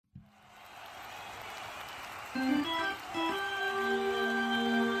What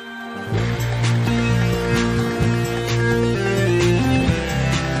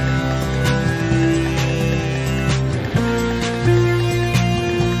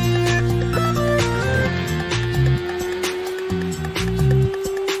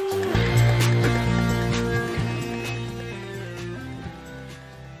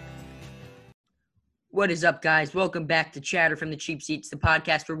is up, guys? Welcome back to Chatter from the Cheap Seats, the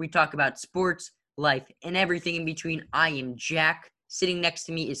podcast where we talk about sports, life, and everything in between. I am Jack. Sitting next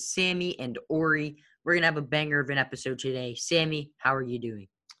to me is Sammy and Ori. We're going to have a banger of an episode today. Sammy, how are you doing?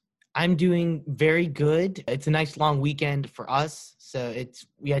 I'm doing very good. It's a nice long weekend for us. So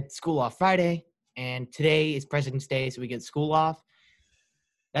we had school off Friday, and today is President's Day, so we get school off.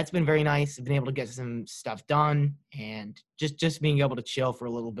 That's been very nice. I've been able to get some stuff done, and just being able to chill for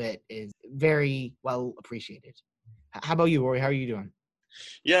a little bit is very well appreciated. How about you, Rory? How are you doing?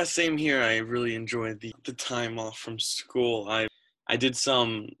 Yeah, same here. I really enjoyed the time off from school. I did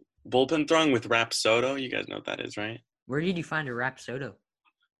some bullpen throwing with Rapsodo. You guys know what that is, right? Where did you find a Rapsodo?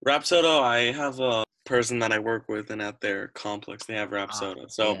 Rapsodo, I have a person that I work with, and at their complex they have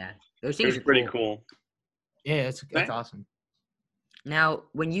Rapsodo. So yeah. Those things are pretty cool. Yeah, it's awesome. Now,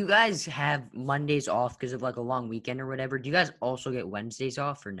 when you guys have Mondays off because of like a long weekend or whatever, do you guys also get Wednesdays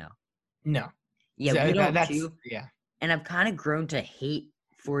off or no? No. Yeah, So we don't too. Yeah. And I've kind of grown to hate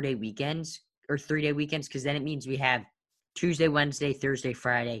 4-day weekends or 3-day weekends because then it means we have Tuesday, Wednesday, Thursday,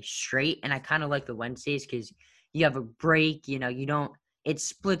 Friday straight. And I kind of like the Wednesdays because you have a break. You know, it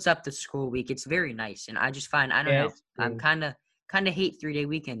splits up the school week. It's very nice. And I just find, I don't know, I'm kind of hate 3-day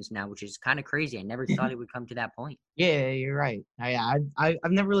weekends now, which is kind of crazy. I never thought it would come to that point. Yeah, you're right. I've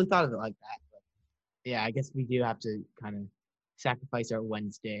never really thought of it like that. But yeah, I guess we do have to kind of sacrifice our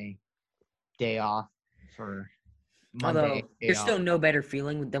Wednesday day off for Monday. Although there's still no better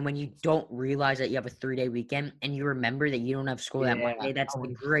feeling than when you don't realize that you have a 3-day weekend and you remember that you don't have school that Monday. That's the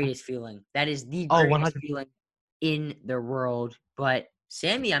greatest feeling. That is the greatest feeling in the world. But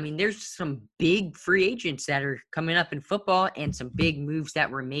Sammy, I mean, there's some big free agents that are coming up in football and some big moves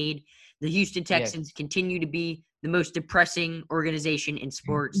that were made. The Houston Texans continue to be the most depressing organization in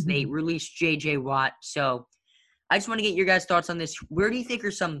sports. They released J.J. Watt. So I just want to get your guys' thoughts on this. Where do you think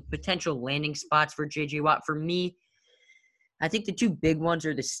are some potential landing spots for J.J. Watt? For me, I think the two big ones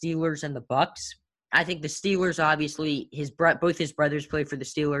are the Steelers and the Bucks. I think the Steelers, obviously, both his brothers play for the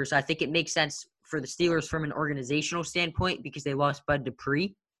Steelers. I think it makes sense for the Steelers from an organizational standpoint because they lost Bud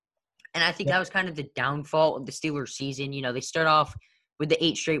Dupree. And I think that was kind of the downfall of the Steelers season. You know, they start off with the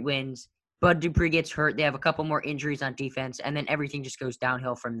 8 straight wins. Bud Dupree gets hurt. They have a couple more injuries on defense, and then everything just goes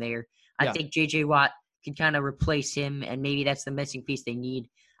downhill from there. I think J.J. Watt could kind of replace him, and maybe that's the missing piece they need.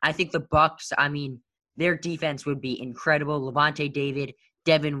 I think the Bucks, I mean, their defense would be incredible. Levante David,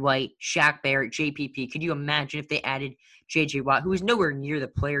 Devin White, Shaq Barrett, JPP. Could you imagine if they added J.J. Watt, who is nowhere near the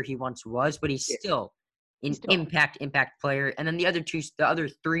player he once was, but he's still an impact player. And then the other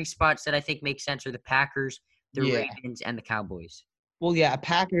 3 spots that I think make sense are the Packers, the Ravens, and the Cowboys. Well, yeah,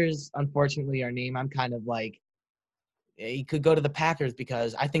 Packers, unfortunately, our name, I'm kind of like, you could go to the Packers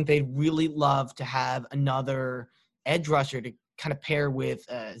because I think they'd really love to have another edge rusher to kind of pair with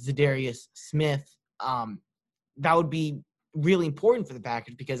Zadarius Smith. That would be really important for the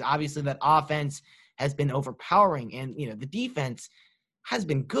Packers because obviously that offense has been overpowering and, you know, the defense has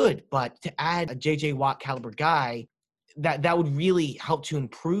been good, but to add a J.J. Watt caliber guy, that would really help to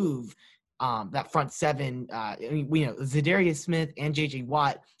improve that front seven. Zadarius Smith and J.J.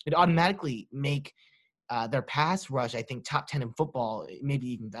 Watt would automatically make their pass rush, I think, top 10 in football, maybe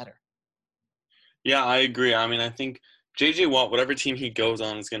even better. Yeah, I agree. I mean, I think J.J. Watt, whatever team he goes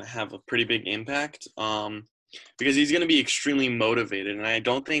on, is going to have a pretty big impact because he's going to be extremely motivated. And I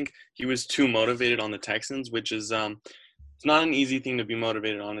don't think he was too motivated on the Texans, which is it's not an easy thing to be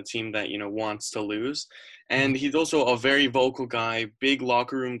motivated on a team that, you know, wants to lose. And he's also a very vocal guy, big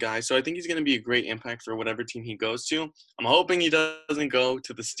locker room guy. So I think he's going to be a great impact for whatever team he goes to. I'm hoping he doesn't go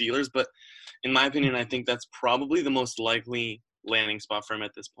to the Steelers, but in my opinion, I think that's probably the most likely landing spot for him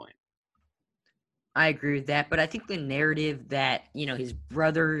at this point. I agree with that, but I think the narrative that, you know, his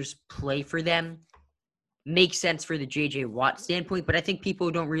brothers play for them makes sense for the J.J. Watt standpoint, but I think people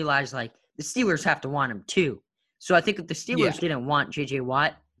don't realize, like, the Steelers have to want him too. So I think if the Steelers didn't want J.J.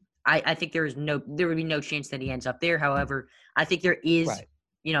 Watt, I think there would be no chance that he ends up there. However, I think there is,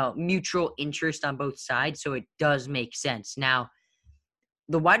 you know, mutual interest on both sides, so it does make sense. Now,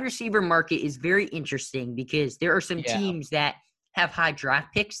 the wide receiver market is very interesting because there are some teams that have high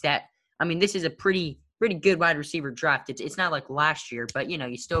draft picks that, I mean, this is a pretty good wide receiver draft. It's not like last year, but, you know,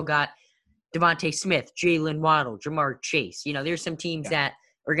 you still got Devontae Smith, Jalen Waddle, Jamar Chase. You know, there's some teams that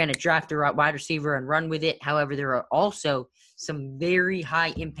are going to draft a wide receiver and run with it. However, there are also some very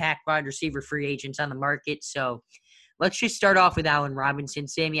high impact wide receiver free agents on the market. So let's just start off with Allen Robinson.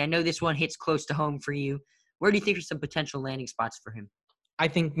 Sammy, I know this one hits close to home for you. Where do you think are some potential landing spots for him? I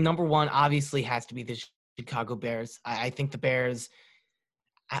think number one obviously has to be the Chicago Bears. I think the Bears,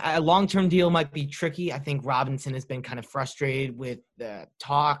 a long-term deal might be tricky. I think Robinson has been kind of frustrated with the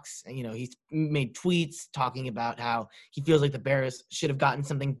talks. He's made tweets talking about how he feels like the Bears should have gotten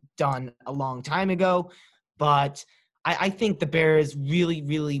something done a long time ago. But I think the Bears really,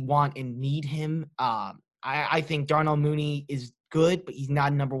 really want and need him. I think Darnell Mooney is good, but he's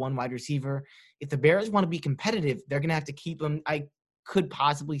not a number one wide receiver. If the Bears want to be competitive, they're going to have to keep him. I could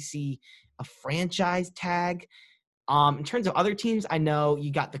possibly see a franchise tag. In terms of other teams, I know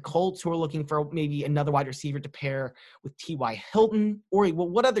you got the Colts who are looking for maybe another wide receiver to pair with T.Y. Hilton. Or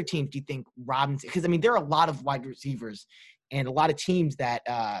what other teams do you think Robinson? Because, there are a lot of wide receivers and a lot of teams that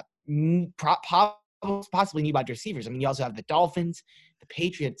possibly need wide receivers. You also have the Dolphins, the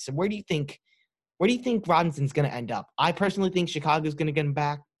Patriots. So where do you think Robinson's going to end up? I personally think Chicago's going to get him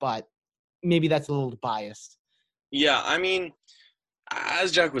back, but maybe that's a little biased. Yeah,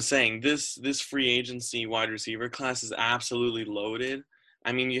 as Jack was saying, this free agency wide receiver class is absolutely loaded.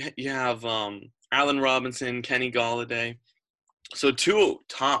 You have Allen Robinson, Kenny Golladay, so two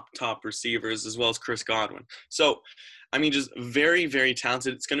top receivers, as well as Chris Godwin. So, just very, very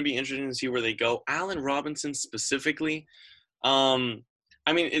talented. It's going to be interesting to see where they go. Allen Robinson specifically,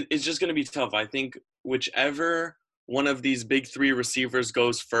 it's just going to be tough. I think whichever one of these big three receivers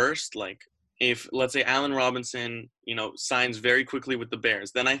goes first, like, if, let's say, Allen Robinson, signs very quickly with the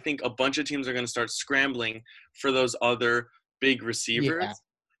Bears, then I think a bunch of teams are going to start scrambling for those other big receivers. Yeah.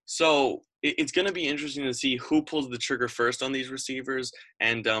 So it's going to be interesting to see who pulls the trigger first on these receivers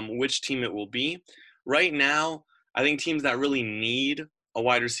and which team it will be. Right now, I think teams that really need a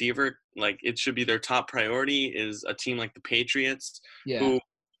wide receiver, like it should be their top priority, is a team like the Patriots, who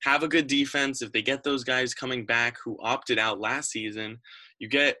have a good defense. If they get those guys coming back who opted out last season, you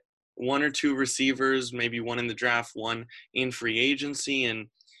get one or two receivers, maybe one in the draft, one in free agency. And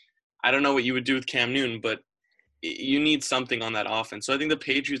I don't know what you would do with Cam Newton, but you need something on that offense. So I think the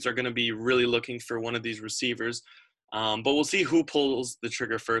Patriots are going to be really looking for one of these receivers. But we'll see who pulls the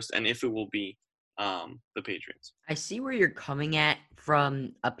trigger first and if it will be the Patriots. I see where you're coming at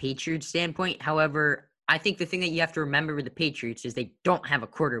from a Patriots standpoint. However, I think the thing that you have to remember with the Patriots is they don't have a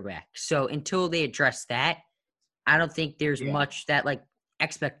quarterback. So until they address that, I don't think there's much that, like,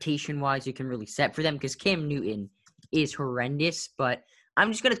 expectation-wise you can really set for them, because Cam Newton is horrendous. But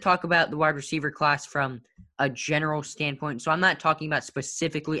I'm just going to talk about the wide receiver class from a general standpoint. So I'm not talking about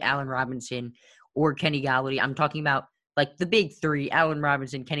specifically Allen Robinson or Kenny Golladay. I'm talking about, like, the big three, Allen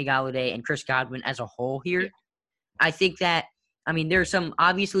Robinson, Kenny Golladay, and Chris Godwin as a whole here. Yeah. I think that, there are some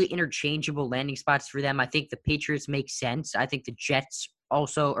obviously interchangeable landing spots for them. I think the Patriots make sense. I think the Jets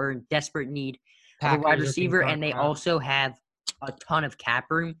also are in desperate need of a wide receiver, and they also have a ton of cap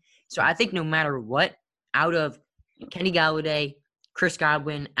room. So I think no matter what, out of Kenny Golladay, Chris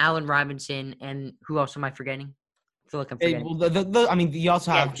Godwin, Allen Robinson, and who else am I forgetting? I feel like I'm forgetting. You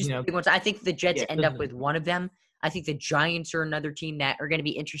also have, big ones. I think the Jets end up with one of them. I think the Giants are another team that are going to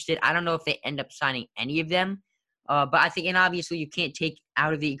be interested. I don't know if they end up signing any of them. But I think, and obviously you can't take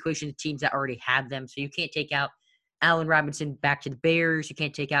out of the equation the teams that already have them. So you can't take out Allen Robinson back to the Bears. You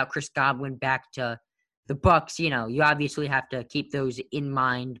can't take out Chris Godwin back to the Bucs. You obviously have to keep those in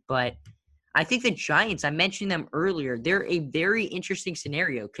mind. But I think the Giants, I mentioned them earlier, they're a very interesting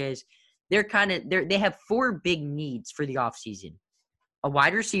scenario because they have four big needs for the offseason. A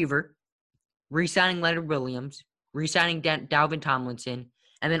wide receiver, re-signing Leonard Williams, re-signing Dalvin Tomlinson,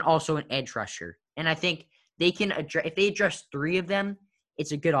 and then also an edge rusher. And I think they can address, if they address three of them,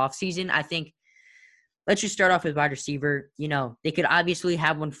 it's a good offseason. I think, let's just start off with wide receiver. They could obviously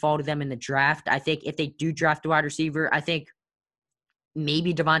have one fall to them in the draft. I think if they do draft a wide receiver, I think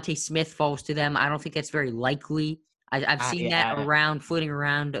maybe Devontae Smith falls to them. I don't think that's very likely. I've seen that floating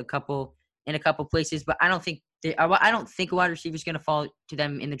around in a couple places, but I don't think a wide receiver is going to fall to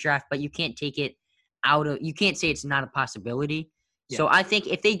them in the draft, but you can't take it you can't say it's not a possibility. Yeah. So I think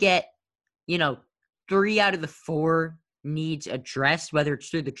if they get, 3 out of the 4 needs addressed, whether it's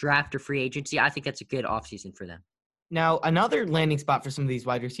through the draft or free agency, I think that's a good offseason for them. Now, another landing spot for some of these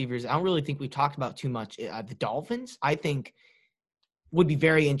wide receivers, I don't really think we've talked about too much. The Dolphins, I think, would be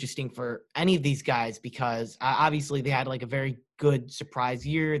very interesting for any of these guys because obviously they had like a very good surprise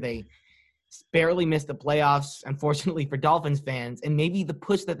year. They barely missed the playoffs, unfortunately for Dolphins fans. And maybe the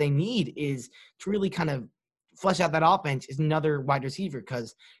push that they need is to really kind of flesh out that offense is another wide receiver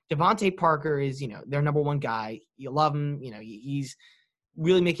because Devontae Parker is, their number one guy. You love him. He's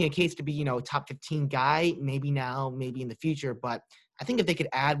really making a case to be, a top 15 guy, maybe now, maybe in the future. But I think if they could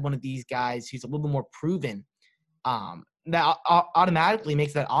add one of these guys who's a little bit more proven, that automatically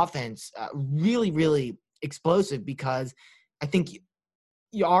makes that offense really, really explosive, because I think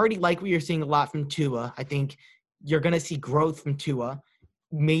you already like what you're seeing a lot from Tua. I think you're going to see growth from Tua.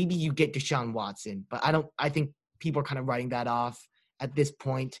 Maybe you get Deshaun Watson, but I think people are kind of writing that off at this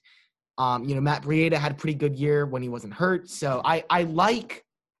point. Matt Breida had a pretty good year when he wasn't hurt. So I like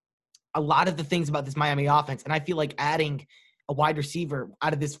a lot of the things about this Miami offense, and I feel like adding a wide receiver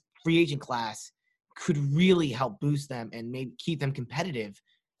out of this free agent class could really help boost them and maybe keep them competitive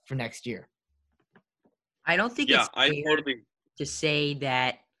for next year. I don't think it's fair to say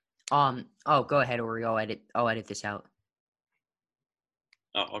that go ahead, Ori. I'll edit this out.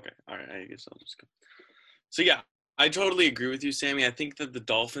 Oh, okay. All right. I guess I'll just go. So, yeah, I totally agree with you, Sammy. I think that the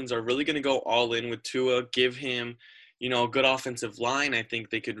Dolphins are really going to go all in with Tua, give him, a good offensive line. I think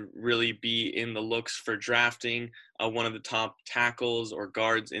they could really be in the looks for drafting one of the top tackles or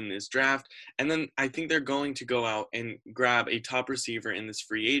guards in this draft. And then I think they're going to go out and grab a top receiver in this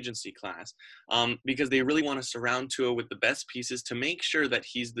free agency class because they really want to surround Tua with the best pieces to make sure that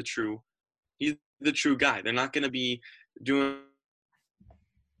he's the true guy. They're not going to be doing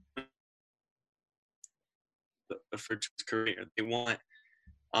for his career. They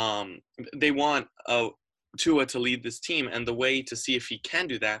want Tua to lead this team, and the way to see if he can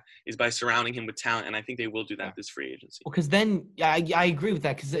do that is by surrounding him with talent, and I think they will do that this free agency. Well, because then I agree with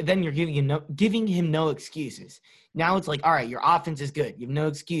that, because then you're giving him no excuses. Now it's like, all right, your offense is good. You have no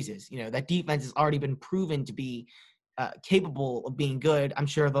excuses. That defense has already been proven to be capable of being good. I'm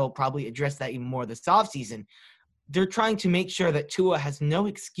sure they'll probably address that even more this offseason. They're trying to make sure that Tua has no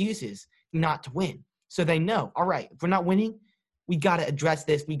excuses not to win. So they know, all right, if we're not winning, we got to address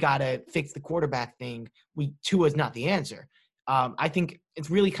this. We got to fix the quarterback thing. Tua's not the answer. I think it's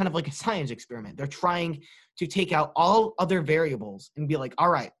really kind of like a science experiment. They're trying to take out all other variables and be like, all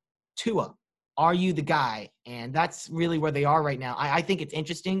right, Tua, are you the guy? And that's really where they are right now. I think it's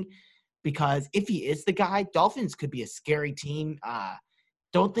interesting because if he is the guy, Dolphins could be a scary team.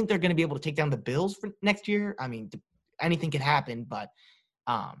 Don't think they're going to be able to take down the Bills for next year. I mean, anything could happen, but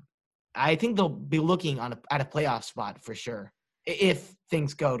I think they'll be looking at a playoff spot for sure if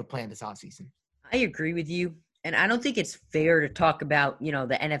things go to plan this offseason. I agree with you. And I don't think it's fair to talk about, the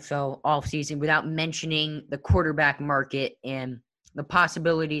NFL offseason without mentioning the quarterback market and the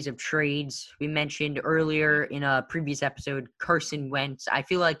possibilities of trades. We mentioned earlier in a previous episode, Carson Wentz. I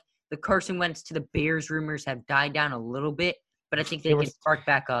feel like the Carson Wentz to the Bears rumors have died down a little bit, but I think they can spark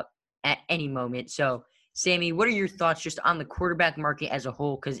back up at any moment. So, Sammy, what are your thoughts just on the quarterback market as a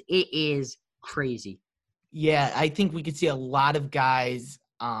whole? Because it is crazy. Yeah, I think we could see a lot of guys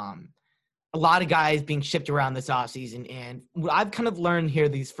being shipped around this offseason. And what I've kind of learned here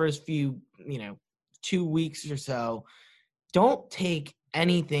these first few, 2 weeks or so, don't take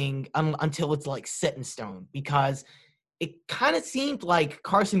anything until it's like set in stone, because it kind of seemed like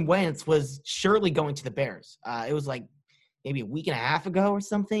Carson Wentz was surely going to the Bears. It was like maybe a week and a half ago or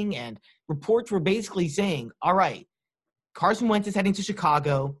something. And reports were basically saying, all right, Carson Wentz is heading to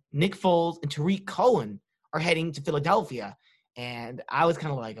Chicago, Nick Foles and Tariq Cohen are heading to Philadelphia. And I was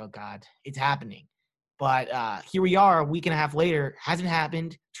kind of like, oh, God, it's happening. But here we are a week and a half later. Hasn't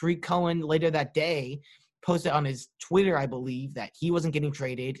happened. Tariq Cohen later that day posted on his Twitter, I believe, that he wasn't getting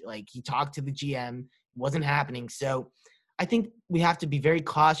traded. Like, he talked to the GM. Wasn't happening. So I think we have to be very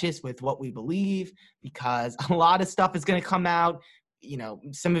cautious with what we believe, because a lot of stuff is going to come out.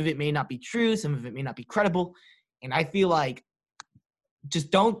 Some of it may not be true. Some of it may not be credible. And I feel like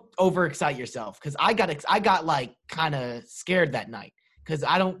just don't overexcite yourself, because I got like kind of scared that night, because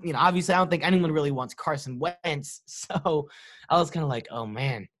obviously I don't think anyone really wants Carson Wentz. So I was kind of like, oh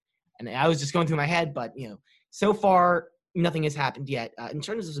man. And I was just going through my head, but so far nothing has happened yet. In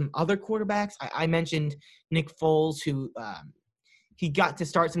terms of some other quarterbacks, I mentioned Nick Foles, who he got to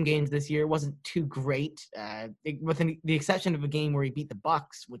start some games this year. It wasn't too great, with the exception of a game where he beat the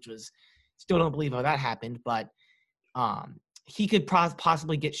Bucs, which was, still don't believe how that happened, but he could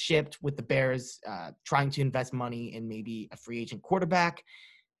possibly get shipped with the Bears trying to invest money in maybe a free agent quarterback.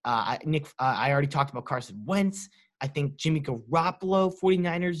 I already talked about Carson Wentz. I think Jimmy Garoppolo,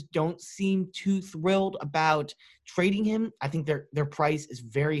 49ers don't seem too thrilled about trading him. I think their price is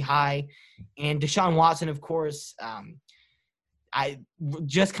very high. And Deshaun Watson, of course, I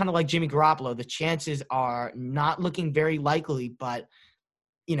just kind of like Jimmy Garoppolo, the chances are not looking very likely. But,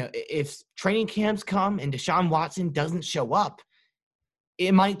 if training camps come and Deshaun Watson doesn't show up,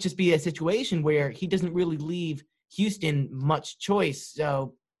 it might just be a situation where he doesn't really leave Houston much choice.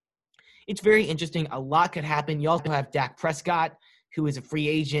 So it's very interesting. A lot could happen. You also have Dak Prescott, who is a free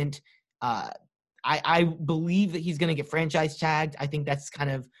agent. I believe that he's going to get franchise tagged. I think that's kind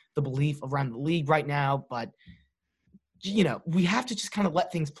of the belief around the league right now. But, we have to just kind of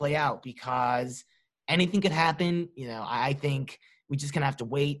let things play out because anything could happen. I think we just going to have to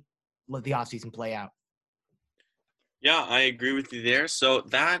wait, let the offseason play out. Yeah, I agree with you there. So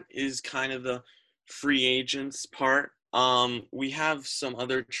that is kind of the free agents part. We have some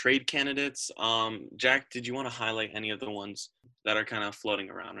other trade candidates. Jack, did you want to highlight any of the ones that are kind of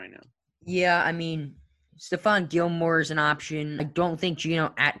floating around right now? Yeah, I mean, Stephon Gilmore is an option. I don't think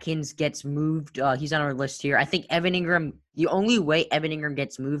Geno Atkins gets moved. He's on our list here. I think Evan Ingram, the only way Evan Ingram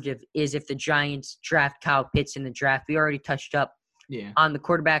gets moved is if the Giants draft Kyle Pitts in the draft. We already touched up on the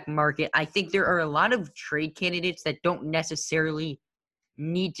quarterback market. I think there are a lot of trade candidates that don't necessarily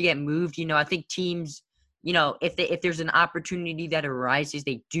need to get moved. I think teams, if there's an opportunity that arises,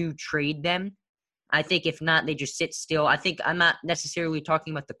 they do trade them. I think if not, they just sit still. I think I'm not necessarily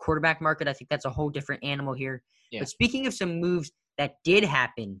talking about the quarterback market. I think that's a whole different animal here. Yeah. But speaking of some moves that did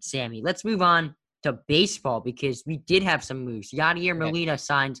happen, Sammy, let's move on to baseball because we did have some moves. Yadier Molina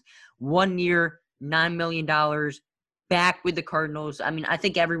signs 1 year, $9 million back with the Cardinals. I mean, I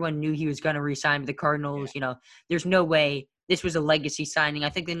think everyone knew he was going to re-sign with the Cardinals. Yeah. There's no way this was a legacy signing. I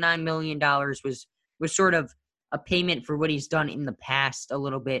think the $9 million was sort of a payment for what he's done in the past a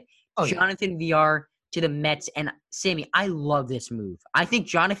little bit. Jonathan Villar to the Mets. And Sammy, I love this move. I think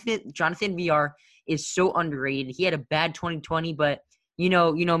Jonathan Villar is so underrated. He had a bad 2020, but you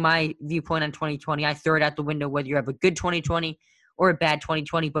know my viewpoint on 2020. I throw it out the window whether you have a good 2020 or a bad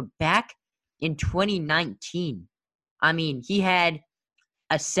 2020. But back in 2019, I mean, he had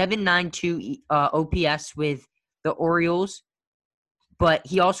a 7.92 OPS with the Orioles, but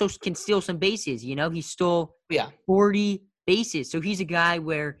he also can steal some bases. He stole 40 bases. So he's a guy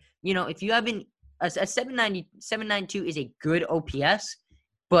where, if you haven't a 792 is a good OPS,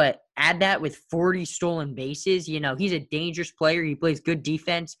 but add that with 40 stolen bases, he's a dangerous player. He plays good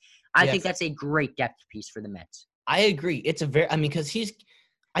defense. I think that's a great depth piece for the Mets. I agree. It's because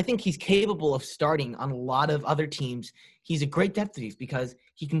I think he's capable of starting on a lot of other teams. He's a great depth piece because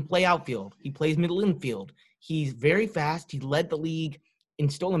he can play outfield. He plays middle infield. He's very fast. He led the league in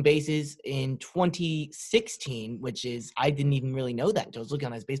stolen bases in 2016, which is, I didn't even really know that until I was looking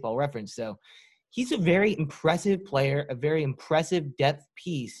on his Baseball Reference. So he's a very impressive player, a very impressive depth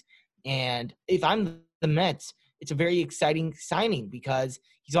piece. And if I'm the Mets, it's a very exciting signing because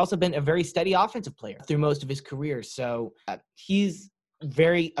he's also been a very steady offensive player through most of his career. So he's a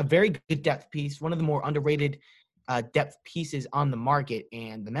very good depth piece, one of the more underrated depth pieces on the market.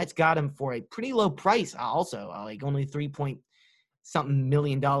 And the Mets got him for a pretty low price also, like only $3-something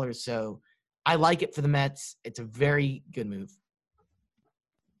million. So I like it for the Mets. It's a very good move.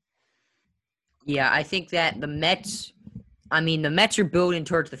 Yeah, I think that the Mets are building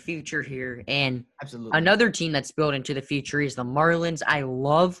towards the future here. And absolutely, another team that's building to the future is the Marlins. I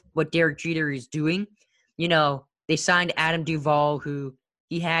love what Derek Jeter is doing. They signed Adam Duvall, who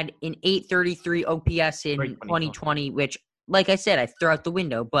he had an 833 OPS in 2020, which, like I said, I throw out the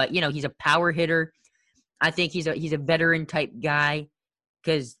window. But, he's a power hitter. I think he's a veteran type guy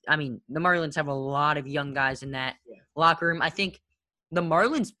because, the Marlins have a lot of young guys in that locker room. I think the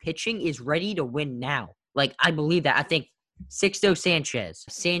Marlins pitching is ready to win now. Like, I believe that. I think Sixto Sanchez,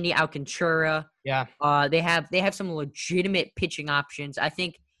 Sandy Alcantara. Yeah. They have some legitimate pitching options. I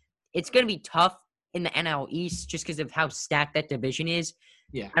think it's going to be tough in the NL East just because of how stacked that division is.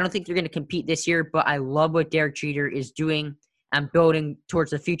 Yeah. I don't think they're going to compete this year, but I love what Derek Jeter is doing and building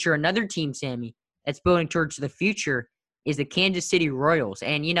towards the future. Another team, Sammy, that's building towards the future is the Kansas City Royals.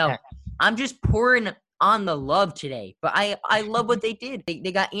 And, I'm just pouring on the love today, but I love what they did.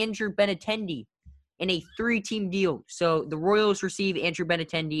 They got Andrew Benintendi in a 3-team deal. So the Royals receive Andrew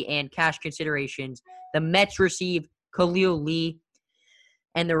Benintendi and cash considerations. The Mets receive Khalil Lee.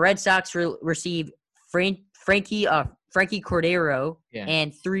 And the Red Sox receive Frankie Cordero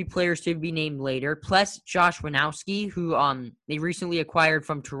and 3 players to be named later, plus Josh Winowski, who they recently acquired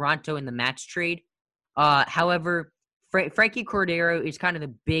from Toronto in the Max trade. However, Frankie Cordero is kind of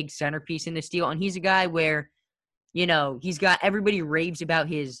the big centerpiece in this deal, and he's a guy where, he's got everybody raves about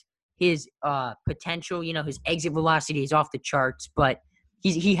his potential. His exit velocity is off the charts, but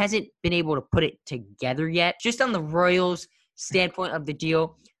he hasn't been able to put it together yet. Just on the Royals' standpoint of the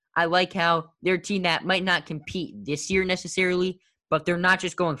deal, I like how they're a team that might not compete this year necessarily, but they're not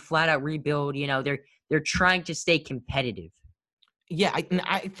just going flat out rebuild. They're trying to stay competitive. Yeah,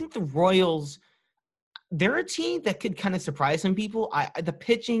 I think the Royals, they're a team that could kind of surprise some people. The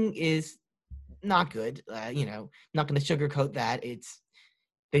pitching is not good. Not going to sugarcoat that.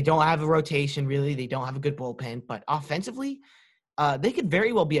 They don't have a rotation really. They don't have a good bullpen, but offensively, they could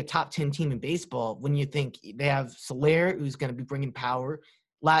very well be a top 10 team in baseball when you think they have Soler, who's going to be bringing power.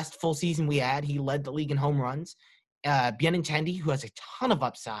 Last full season he led the league in home runs. Benintendi, who has a ton of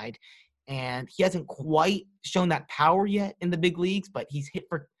upside, and he hasn't quite shown that power yet in the big leagues, but he's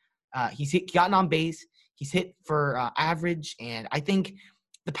gotten on base, he's hit for average, and I think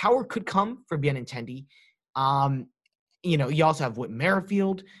the power could come for Benintendi. You also have Whit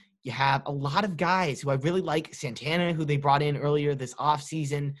Merrifield. You have a lot of guys who I really like. Santana, who they brought in earlier this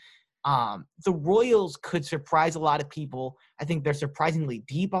offseason. The Royals could surprise a lot of people. I think they're surprisingly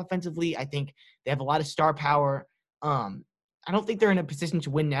deep offensively. I think they have a lot of star power. I don't think they're in a position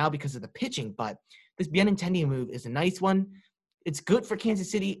to win now because of the pitching, but this Benintendi move is a nice one. It's good for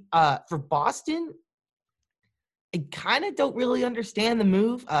Kansas City. For Boston, I kind of don't really understand the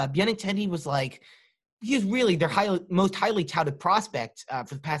move. Benintendi was he's really their most highly touted prospect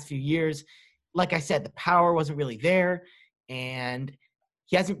for the past few years. Like I said, the power wasn't really there, and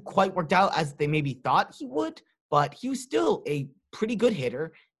he hasn't quite worked out as they maybe thought he would, but he was still a pretty good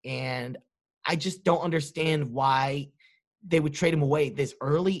hitter, and I just don't understand why they would trade him away this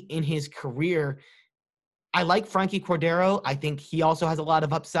early in his career. I like Frankie Cordero. I think he also has a lot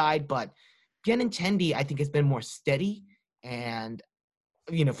of upside, but Benintendi, I think, has been more steady, and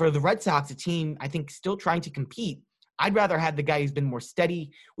for the Red Sox, a team, I think, still trying to compete, I'd rather have the guy who's been more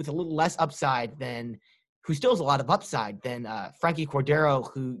steady with a little less upside who still has a lot of upside than Frankie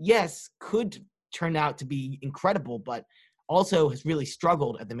Cordero, who, yes, could turn out to be incredible, but also has really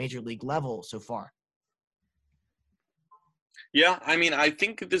struggled at the major league level so far. Yeah, I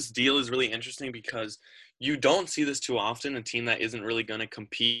think this deal is really interesting because you don't see this too often, a team that isn't really going to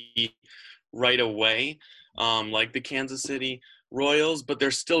compete right away, like the Kansas City Royals, but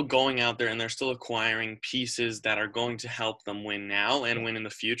they're still going out there and they're still acquiring pieces that are going to help them win now and win in the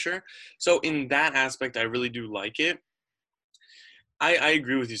future. So in that aspect, I really do like it. I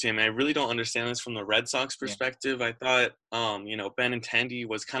agree with you, Sam. I really don't understand this from the Red Sox perspective. Yeah. I thought, Benintendi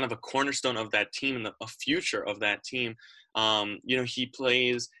was kind of a cornerstone of that team and a future of that team. He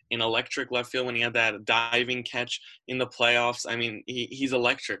plays in electric left field when he had that diving catch in the playoffs. He's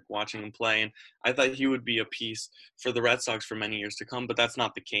electric watching him play, and I thought he would be a piece for the Red Sox for many years to come, but that's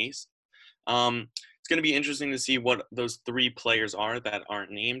not the case. It's going to be interesting to see what those three players are that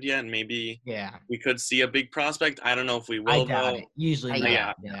aren't named yet, and maybe we could see a big prospect. I don't know if we will, though. Usually,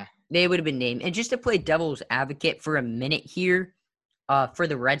 yeah. They would have been named. And just to play devil's advocate for a minute here, for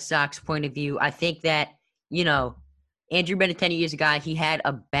the Red Sox point of view, I think that, Andrew Benintendi is a guy, he had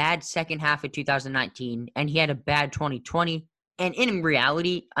a bad second half of 2019, and he had a bad 2020. And in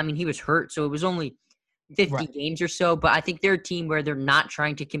reality, he was hurt, so it was only 50 games or so. But I think they're a team where they're not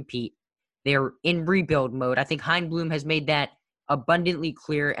trying to compete. They're in rebuild mode. I think Chaim Bloom has made that abundantly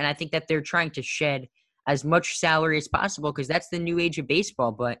clear, and I think that they're trying to shed as much salary as possible because that's the new age of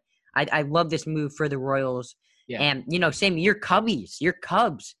baseball. But I love this move for the Royals. Yeah. And, Sam, your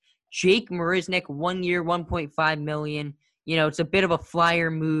Cubs. Jake Marisnick, 1 year, $1.5 million. It's a bit of a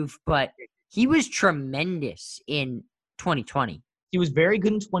flyer move, but he was tremendous in 2020. He was very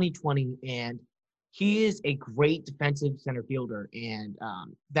good in 2020, and he is a great defensive center fielder, and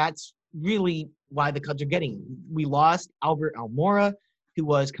that's really why the Cubs are getting him. We lost Albert Almora, who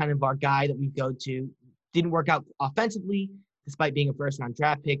was kind of our guy that we go to. Didn't work out offensively, despite being a first-round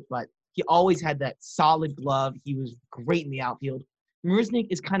draft pick, but he always had that solid glove. He was great in the outfield. Marisnick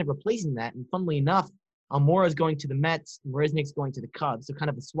is kind of replacing that, and funnily enough, Almora is going to the Mets, Marisnick's going to the Cubs, so kind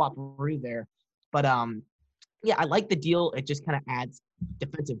of a swap-a-roo there. But, I like the deal. It just kind of adds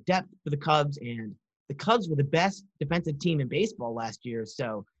defensive depth for the Cubs, and the Cubs were the best defensive team in baseball last year,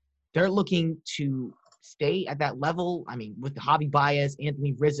 so they're looking to stay at that level. With Javi Baez,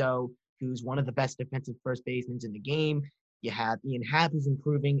 Anthony Rizzo, who's one of the best defensive first basemen in the game. You have Ian Happ, who's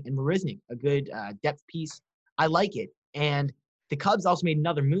improving, and Marisnick, a good depth piece. I like it. And the Cubs also made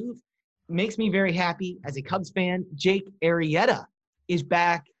another move. Makes me very happy as a Cubs fan. Jake Arrieta is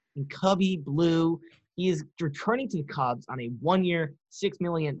back in Cubby Blue. He is returning to the Cubs on a 1 year, $6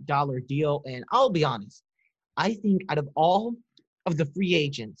 million deal. And I'll be honest, I think out of all of the free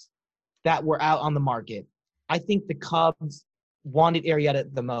agents that were out on the market, I think the Cubs wanted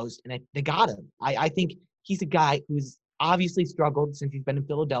Arrieta the most, and they got him. I think he's a guy who's obviously struggled since he's been in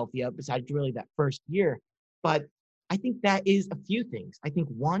Philadelphia, besides really that first year. But I think that is a few things. I think,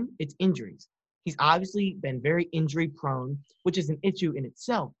 one, it's injuries. He's obviously been very injury prone, which is an issue in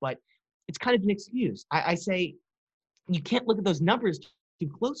itself, but it's kind of an excuse. I say you can't look at those numbers too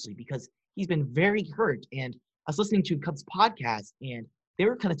closely because he's been very hurt. And I was listening to a Cubs podcast, and they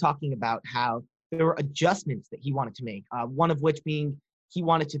were kind of talking about how there were adjustments that he wanted to make, one of which being he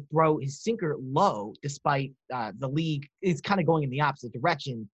wanted to throw his sinker low, despite the league is kind of going in the opposite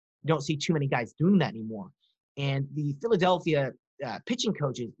direction. You don't see too many guys doing that anymore. And the Philadelphia pitching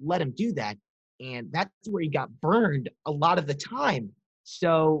coaches let him do that. And that's where he got burned a lot of the time.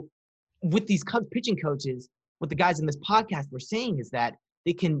 So with these Cubs pitching coaches, what the guys in this podcast were saying is that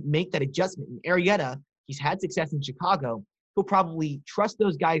they can make that adjustment. And Arrieta, he's had success in Chicago. He'll probably trust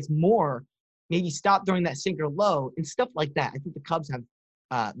those guys more, maybe stop throwing that sinker low and stuff like that. I think the Cubs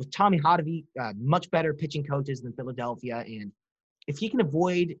have, with Tommy Hotovy, much better pitching coaches than Philadelphia. And if he can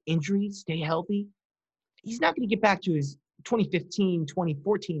avoid injuries, stay healthy, he's not going to get back to his 2015,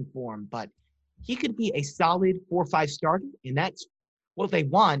 2014 form, but he could be a solid 4 or 5 starter, and that's what they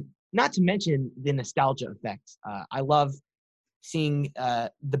want, not to mention the nostalgia effects. I love seeing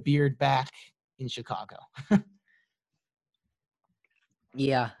the beard back in Chicago.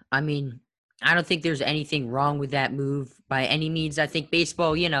 Yeah, I mean, I don't think there's anything wrong with that move by any means. I think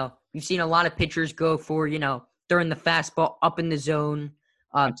baseball, you've seen a lot of pitchers go for, throwing the fastball up in the zone,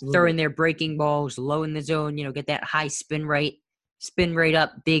 throwing their breaking balls low in the zone, get that high spin rate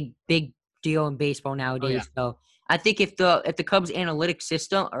up, big deal in baseball nowadays. So I think if the Cubs analytic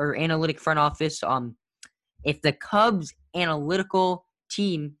system or analytic front office, if the Cubs analytical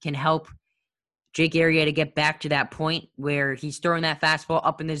team can help Jake Arrieta get back to that point where he's throwing that fastball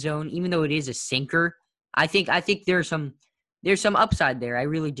up in the zone, even though it is a sinker, I think there's some upside there. I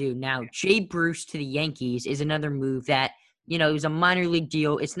really do. Now, Jay Bruce to the Yankees is another move that, it was a minor league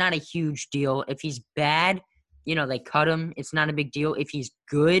deal. It's not a huge deal. If he's bad, they cut him. It's not a big deal. If he's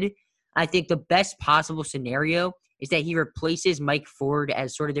good, I think the best possible scenario is that he replaces Mike Ford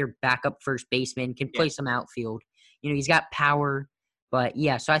as sort of their backup first baseman, can play some outfield. He's got power. But,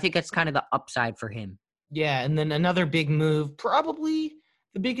 yeah, so I think that's kind of the upside for him. Yeah, and then another big move, probably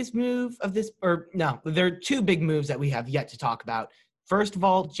the biggest move of this – or no, there are 2 big moves that we have yet to talk about. First of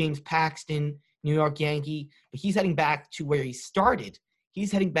all, James Paxton, New York Yankee, but he's heading back to where he started. He's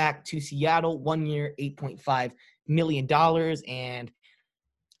heading back to Seattle, 1 year, $8.5 million. And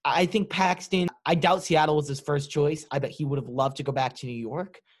I think Paxton – I doubt Seattle was his first choice. I bet he would have loved to go back to New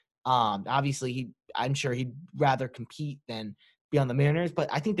York. Obviously, I'm sure he'd rather compete than – be on the Mariners. But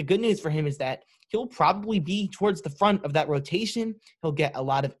I think the good news for him is that he'll probably be towards the front of that rotation. He'll get a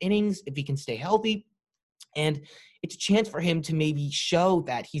lot of innings if he can stay healthy. And it's a chance for him to maybe show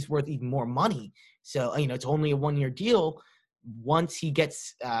that he's worth even more money. So, it's only a 1-year deal. Once he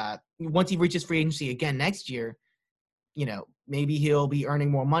reaches free agency again next year, maybe he'll be earning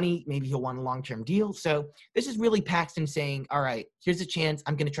more money. Maybe he'll want a long-term deal. So this is really Paxton saying, all right, here's a chance.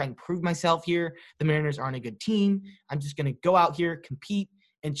 I'm going to try and prove myself here. The Mariners aren't a good team. I'm just going to go out here, compete,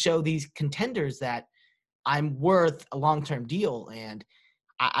 and show these contenders that I'm worth a long-term deal. And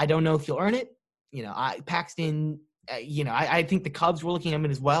I don't know if he'll earn it. Paxton, I think the Cubs were looking at him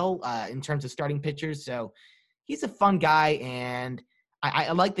as well in terms of starting pitchers. So he's a fun guy, and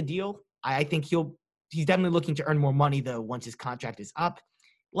I like the deal. I think he's definitely looking to earn more money, though, once his contract is up.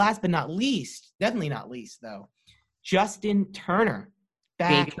 Last but not least, definitely not least, though, Justin Turner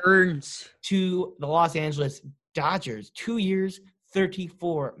back to the Los Angeles Dodgers. 2 years,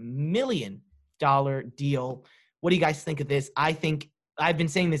 $34 million deal. What do you guys think of this? I think I've been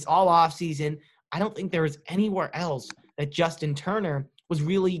saying this all offseason. I don't think there was anywhere else that Justin Turner was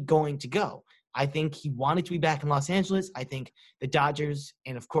really going to go. I think he wanted to be back in Los Angeles. I think the Dodgers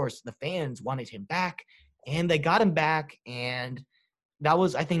and, of course, the fans wanted him back, and they got him back. And that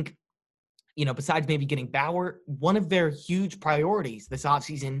was, I think, besides maybe getting Bauer, one of their huge priorities this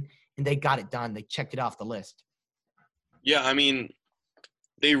offseason, and they got it done. They checked it off the list. Yeah, I mean,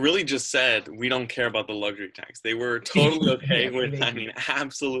 they really just said, we don't care about the luxury tax. They were totally okay with,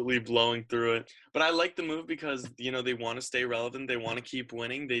 absolutely blowing through it. But I like the move because, they want to stay relevant. They want to keep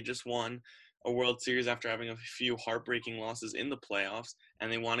winning. They just won a World Series after having a few heartbreaking losses in the playoffs,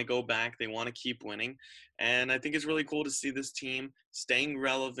 and they want to go back. They want to keep winning. And I think it's really cool to see this team staying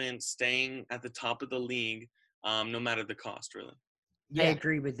relevant, staying at the top of the league, no matter the cost, really. Yeah. I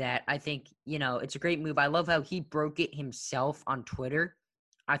agree with that. I think, it's a great move. I love how he broke it himself on Twitter.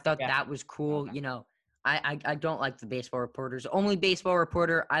 I thought that was cool. I don't like the baseball reporters. The only baseball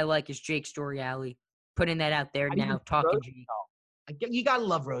reporter I like is Jake Storiale. Putting that out there now, talking Jake. You got to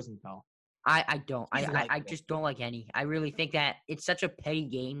love Rosenthal. I don't. I just don't like any. I really think that it's such a petty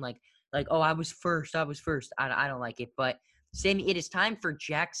game. Like, oh, I was first. I don't like it. But Sammy, it is time for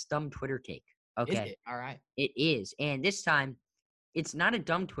Jack's dumb Twitter take. Okay. Is it? All right. It is. And this time, it's not a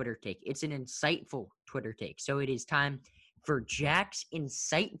dumb Twitter take. It's an insightful Twitter take. So it is time for Jack's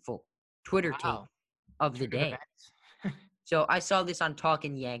insightful Twitter take of the day. So I saw this on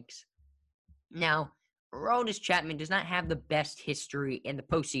Talkin' Yanks. Now, Aroldis Chapman does not have the best history in the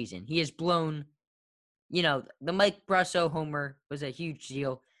postseason. He has blown, the Mike Brasso homer was a huge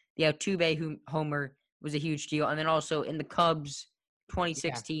deal. The Altuve homer was a huge deal. And then also in the Cubs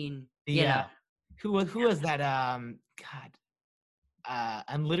 2016, who was that? God,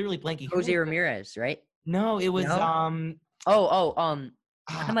 I'm literally blanking. Jose Ramirez, right? No, it was How am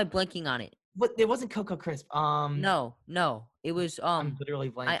I blanking on it? But it wasn't Coco Crisp. No, it was I'm literally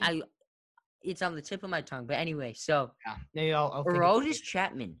blanking. It's on the tip of my tongue. But anyway, so I'll Aroldis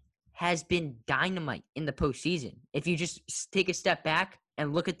Chapman has been dynamite in the postseason. If you just take a step back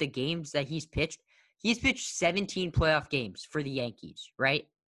and look at the games that he's pitched 17 playoff games for the Yankees, right?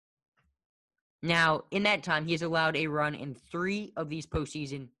 Now, in that time, he has allowed a run in 3 of these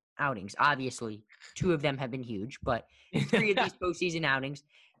postseason outings. Obviously, 2 of them have been huge, but in 3 of these postseason outings,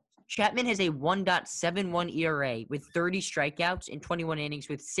 Chapman has a 1.71 ERA with 30 strikeouts in 21 innings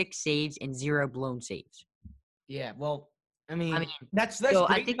with 6 saves and 0 blown saves. Yeah, well, I mean that's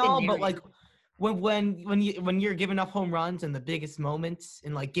great and all, but like when you're giving up home runs in the biggest moments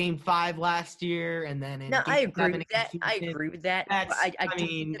in like Game 5 last year, and then I agree with that. I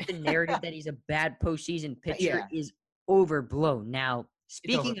think that the narrative that he's a bad postseason pitcher is overblown. Now,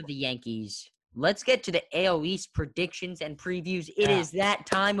 speaking of the Yankees, let's get to the AL East predictions and previews. It is that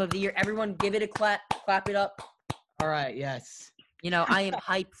time of the year. Everyone, give it a clap. Clap it up. All right. Yes. I am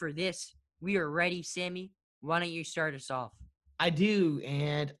hyped for this. We are ready, Sammy. Why don't you start us off? I do,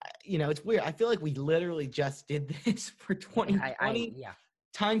 and it's weird. I feel like we literally just did this for 2020.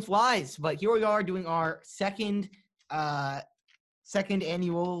 Time flies, but here we are doing our second annual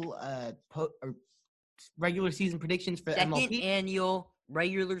regular season predictions for MLB. Second annual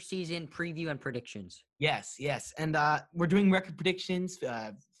regular season preview and predictions. Yes, and we're doing record predictions.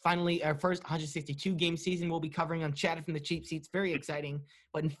 Finally, our first 162 game season we'll be covering on Chatted from the Cheap Seats. Very exciting.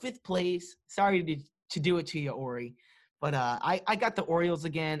 But in 5th place, sorry to do it to you, Ori. But I got the Orioles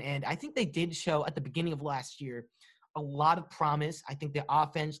again, and I think they did show at the beginning of last year a lot of promise. I think the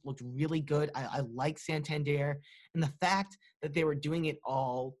offense looked really good. I like Santander. And the fact that they were doing it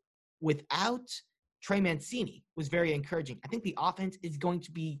all without Trey Mancini was very encouraging. I think the offense is going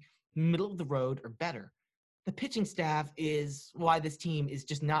to be middle of the road or better. The pitching staff is why this team is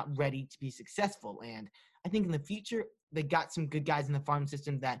just not ready to be successful. And I think in the future, they got some good guys in the farm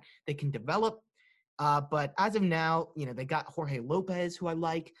system that they can develop. But as of now, they got Jorge Lopez, who I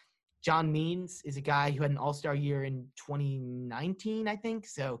like. John Means is a guy who had an all-star year in 2019, I think.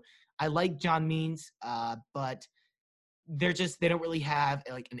 So I like John Means, but they don't really have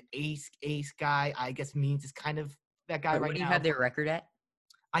like an ace guy. I guess Means is kind of that guy right now. What do you have their record at?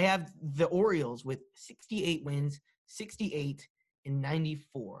 I have the Orioles with 68 wins, 68 and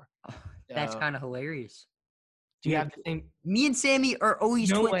 94. Oh, that's kind of hilarious. Do you have the same? Me and Sammy are always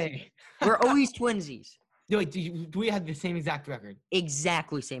no twinsies. Way. We're always twinsies. Wait, do we have the same exact record?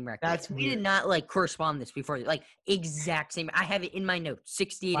 Exactly same record. That's we did not correspond this before. Like exact same. I have it in my notes.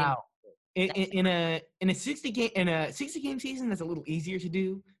 68. Wow. In a 60 game season, that's a little easier to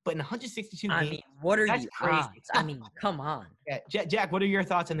do. But in 162 games, mean, what are that's you crazy? Odds? I mean, come on. Yeah, Jack, what are your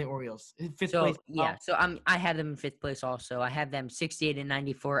thoughts on the Orioles? 5th place. Yeah. So I have them in 5th place also. I have them 68 and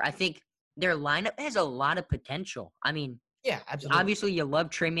 94. I think their lineup has a lot of potential. I mean, yeah, absolutely. Obviously, you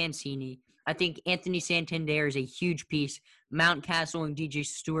love Trey Mancini. I think Anthony Santander is a huge piece. Mountcastle and DJ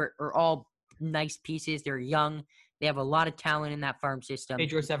Stewart are all nice pieces. They're young. They have a lot of talent in that farm system.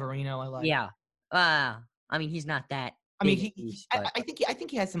 Pedro Severino, I like. Yeah. I mean, he's not that. I mean, I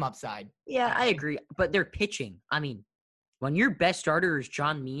think he has some upside. Yeah, I agree. But they're pitching. I mean, when your best starter is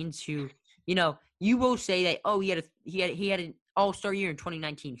John Means, who, you will say that, oh, he had an all-star year in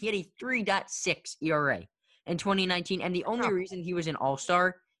 2019. He had a 3.6 ERA in 2019, and the only reason he was an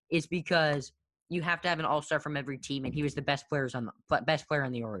all-star is because you have to have an all-star from every team, and he was the best player on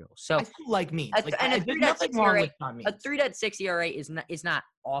the Orioles. So I feel like me. A 3.6 ERA is not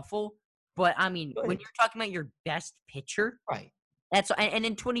awful, but I mean, when you're talking about your best pitcher, right? And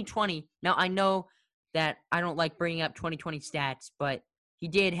in 2020. Now I know that I don't like bringing up 2020 stats, but he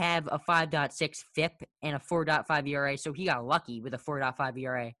did have a 5.6 FIP and a 4.5 ERA, so he got lucky with a 4.5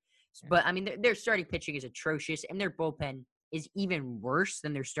 ERA. Yeah. But I mean, their starting pitching is atrocious, and their bullpen is even worse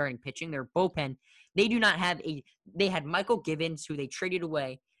than their starting pitching. Their bullpen, they do not have they had Michael Givens, who they traded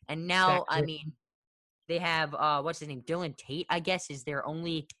away, and now, I mean, they have, what's his name? Dylan Tate, I guess, is their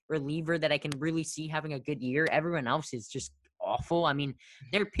only reliever that I can really see having a good year. Everyone else is just awful. I mean,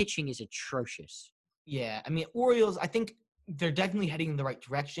 their pitching is atrocious. Yeah, I mean, Orioles, I think they're definitely heading in the right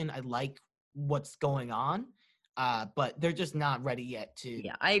direction. I like what's going on, but they're just not ready yet to.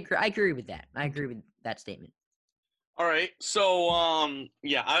 Yeah, I agree with that. I agree with that statement. All right. So,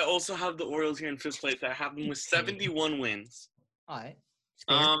 yeah, I also have the Orioles here in fifth place. I have them with 71 wins. All right.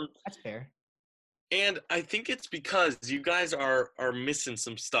 Fair. That's fair. And I think it's because you guys are missing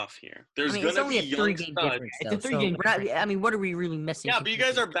some stuff here. There's gonna be young studs. It's a 3-game difference. I mean, what are we really missing? Yeah, but you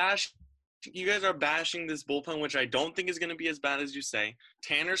guys are bashing this bullpen, which I don't think is going to be as bad as you say.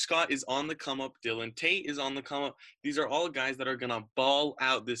 Tanner Scott is on the come up. Dylan Tate is on the come up. These are all guys that are going to ball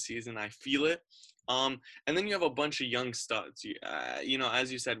out this season. I feel it. And then you have a bunch of young studs. You know,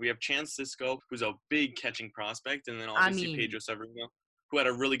 as you said, we have Chance Sisco, who's a big catching prospect, and then obviously Pedro Severino, who had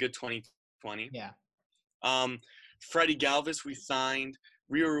a really good 2020. Yeah. Freddie Galvis, we signed.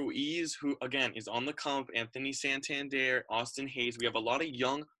 Rio Ruiz, who, again, is on the comp, Anthony Santander, Austin Hayes. We have a lot of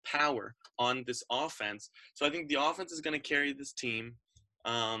young power on this offense. So I think the offense is going to carry this team.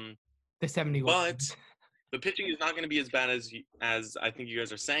 The 71. But the pitching is not going to be as bad as I think you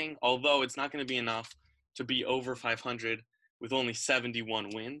guys are saying, although it's not going to be enough to be over 500 with only 71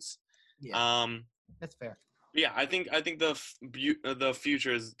 wins. Yeah, that's fair. Yeah, I think the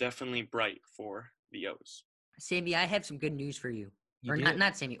future is definitely bright for the O's. Sammy, I have some good news for you.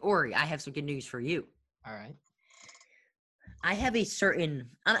 Not Sammy, Ori, I have some good news for you. All right. I have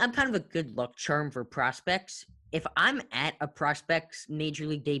I'm kind of a good luck charm for prospects. If I'm at a prospect's major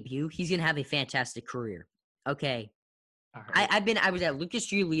league debut, he's going to have a fantastic career. Okay. All right. I was at Lucas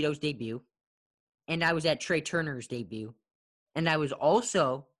Giolito's debut, and I was at Trey Turner's debut, and I was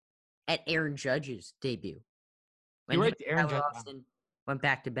also at Aaron Judge's debut. When Aaron Judge went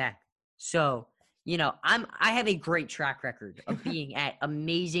back to back. So, you know, I have a great track record of being at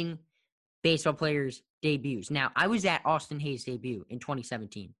amazing baseball players' debuts. Now, I was at Austin Hayes' debut in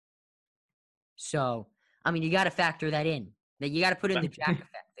 2017. So, I mean, you got to factor that in. That you got to put in the Jack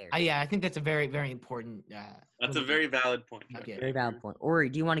effect there. Yeah, I think that's a very, very important. That's a very valid point. Okay. Very valid point. Ori,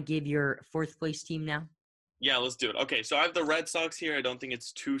 do you want to give your fourth place team now? Yeah, let's do it. Okay, so I have the Red Sox here. I don't think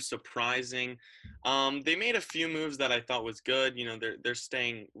it's too surprising. They made a few moves that I thought was good. You know, they're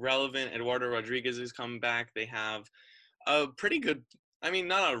staying relevant. Eduardo Rodriguez is coming back. They have a pretty good, I mean,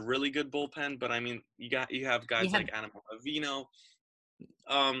 not a really good bullpen, but I mean, you have guys like Adam Ottavino.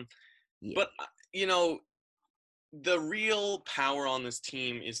 But you know, the real power on this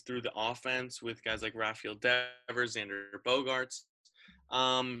team is through the offense with guys like Rafael Devers, Xander Bogaerts.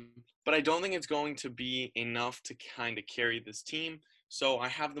 But I don't think it's going to be enough to kind of carry this team. So I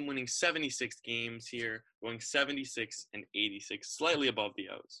have them winning 76 games here, going 76 and 86, slightly above the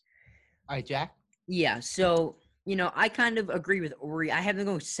O's. All right, Jack? Yeah, so, you know, I kind of agree with Ori. I have them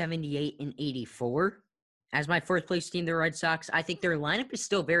going 78 and 84 as my fourth place team, the Red Sox. I think their lineup is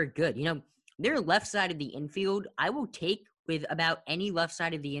still very good. You know, their left side of the infield, I will take with about any left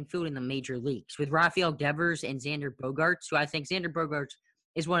side of the infield in the major leagues, with Rafael Devers and Xander Bogaerts, who I think Xander Bogaerts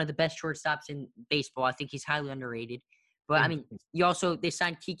is one of the best shortstops in baseball. I think he's highly underrated. But, I mean, they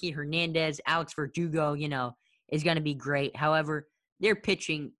signed Kiki Hernandez. Alex Verdugo, you know, is going to be great. However, their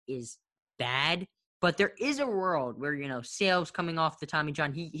pitching is bad. But there is a world where, you know, Sales coming off the Tommy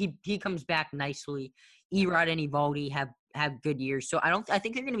John, he comes back nicely. Erod and Evaldi have good years. So I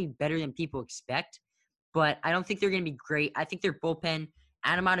think they're going to be better than people expect. But I don't think they're going to be great. I think their bullpen,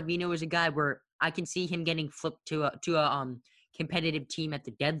 Adam Ottavino is a guy where I can see him getting flipped to a competitive team at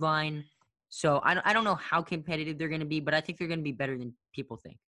the deadline. So I don't know how competitive they're going to be, but I think they're going to be better than people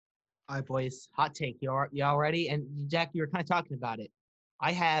think. All right, boys. Hot take. Y'all ready? And Jack, you were kind of talking about it.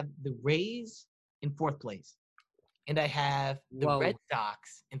 I have the Rays in fourth place, and I have the Red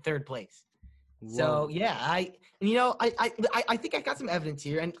Sox in third place. Whoa. So yeah, I think I got some evidence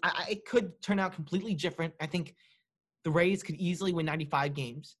here, and it could turn out completely different. I think the Rays could easily win 95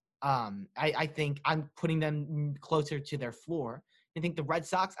 games. I think I'm putting them closer to their floor. I think the Red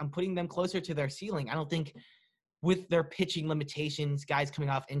Sox, I'm putting them closer to their ceiling. I don't think with their pitching limitations, guys coming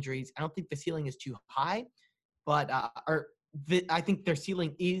off injuries, I don't think the ceiling is too high. But I think their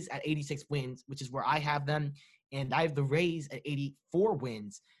ceiling is at 86 wins, which is where I have them. And I have the Rays at 84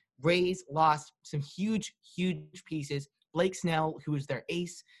 wins. Rays lost some huge, huge pieces. Blake Snell, who was their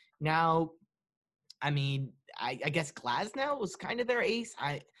ace. Now, I mean, I guess Glasnow was kind of their ace.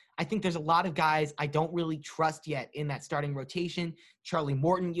 I think there's a lot of guys I don't really trust yet in that starting rotation. Charlie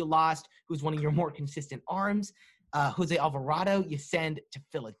Morton you lost, who's one of your more consistent arms. Jose Alvarado you send to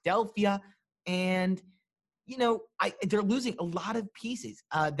Philadelphia. And, you know, they're losing a lot of pieces.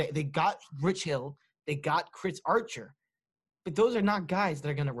 They got Rich Hill. They got Chris Archer. But those are not guys that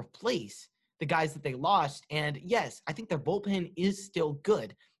are going to replace the guys that they lost. And, yes, I think their bullpen is still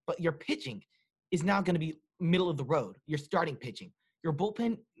good. But your pitching is now going to be middle of the road. Your starting pitching. Your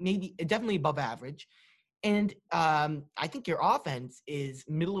bullpen, definitely above average. And I think your offense is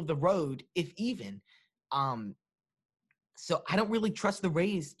middle of the road, if even. So I don't really trust the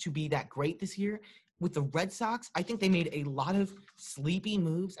Rays to be that great this year. With the Red Sox, I think they made a lot of sleepy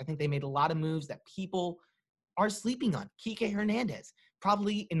moves. I think they made a lot of moves that people are sleeping on. Kike Hernandez,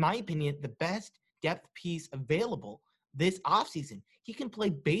 probably, in my opinion, the best depth piece available this offseason. He can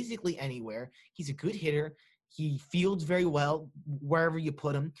play basically anywhere. He's a good hitter. He fields very well wherever you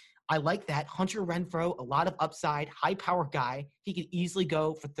put him. I like that. Hunter Renfroe, a lot of upside, high-power guy. He could easily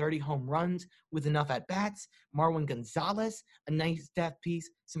go for 30 home runs with enough at-bats. Marwin Gonzalez, a nice depth piece,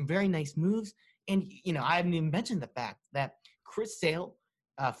 some very nice moves. And, I haven't even mentioned the fact that Chris Sale,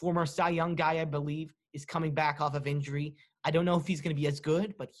 former Cy Young guy, I believe, is coming back off of injury. I don't know if he's going to be as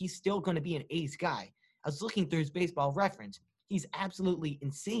good, but he's still going to be an ace guy. I was looking through his baseball reference. He's absolutely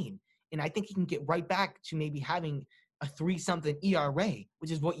insane. And I think he can get right back to maybe having a 3-something ERA, which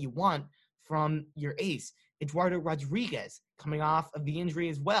is what you want from your ace. Eduardo Rodriguez coming off of the injury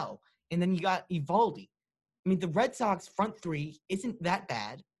as well. And then you got Eovaldi. I mean, the Red Sox front three isn't that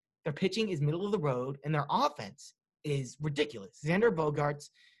bad. Their pitching is middle of the road, and their offense is ridiculous. Xander Bogaerts,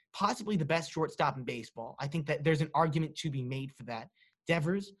 possibly the best shortstop in baseball. I think that there's an argument to be made for that.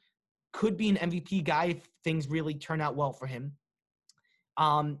 Devers could be an MVP guy if things really turn out well for him.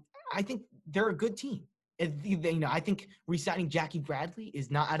 I think they're a good team. I think re-signing Jackie Bradley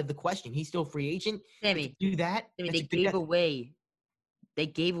is not out of the question. He's still a free agent. Sammy, do that. Sammy, they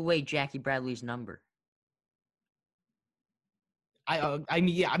gave away Jackie Bradley's number.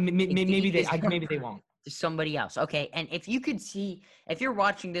 Maybe they won't. To somebody else. Okay, and if you're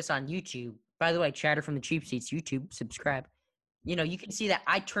watching this on YouTube, by the way, Chatter from the Cheap Seats, YouTube, subscribe. You can see that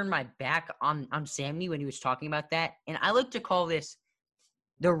I turned my back on Sammy when he was talking about that, and I like to call this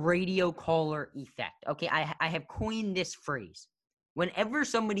the radio caller effect. Okay, I have coined this phrase. Whenever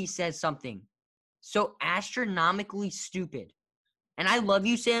somebody says something so astronomically stupid, and I love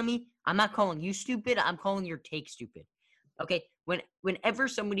you, Sammy, I'm not calling you stupid, I'm calling your take stupid. Okay, whenever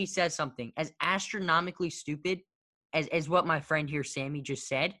somebody says something as astronomically stupid as what my friend here, Sammy, just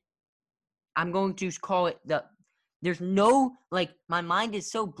said, I'm going to call it there's no, my mind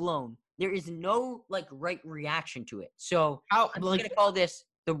is so blown. There is no, right reaction to it. So I'm going to call this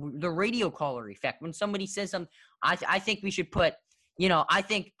the radio caller effect. When somebody says something, I think we should put, I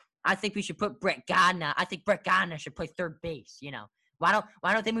think we should put Brett Gardner. I think Brett Gardner should play third base, Why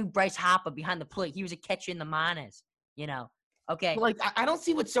don't they move Bryce Harper behind the plate? He was a catcher in the minors. Okay. I don't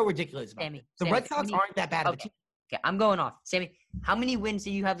see what's so ridiculous about it. The Red Sox aren't that bad of a team. Okay, I'm going off. Sammy, how many wins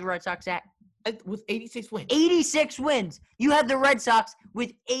do you have the Red Sox at? With 86 wins. 86 wins. You have the Red Sox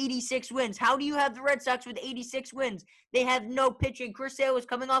with 86 wins. How do you have the Red Sox with 86 wins? They have no pitching. Chris Sale is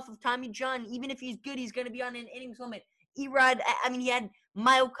coming off of Tommy John. Even if he's good, he's going to be on an innings limit. Erod, he had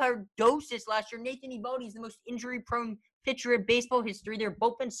myocardosis last year. Nathan Eovaldi is the most injury-prone pitcher in baseball history. Their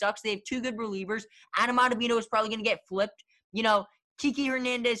bullpen sucks. They have two good relievers. Adam Ottavino is probably going to get flipped. Kike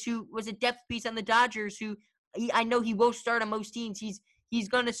Hernandez, who was a depth piece on the Dodgers, I know he will start on most teams. He's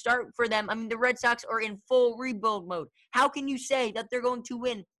going to start for them. The Red Sox are in full rebuild mode. How can you say that they're going to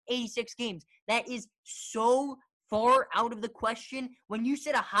win 86 games? That is so far out of the question. When you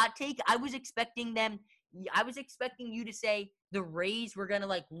said a hot take, I was expecting you to say the Rays were going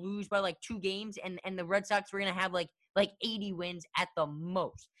to lose by 2 games and the Red Sox were going to have 80 wins at the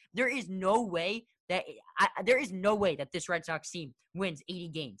most. There is no way that this Red Sox team wins 80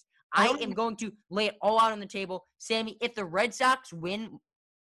 games. I am going to lay it all out on the table. Sammy, if the Red Sox win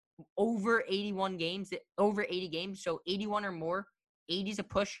over 80 games, so 81 or more, 80 is a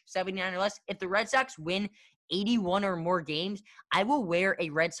push, 79 or less. If the Red Sox win 81 or more games, I will wear a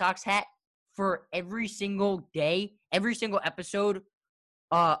Red Sox hat for every single day, every single episode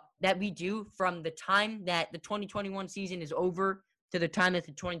that we do from the time that the 2021 season is over to the time that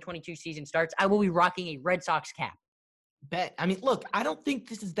the 2022 season starts. I will be rocking a Red Sox cap. Bet. Look, I don't think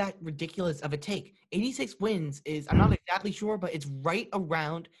this is that ridiculous of a take. 86 wins is, I'm not exactly sure, but it's right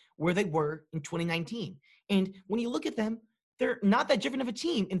around where they were in 2019. And when you look at them, they're not that different of a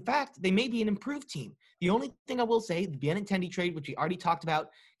team. In fact, they may be an improved team. The only thing I will say, the Benintendi trade, which we already talked about,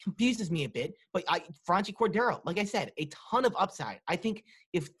 confuses me a bit. But Franchy Cordero, like I said, a ton of upside. I think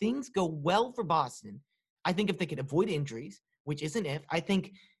if things go well for Boston, I think if they could avoid injuries, which isn't I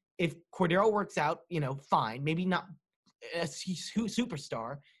think if Cordero works out, fine, maybe not a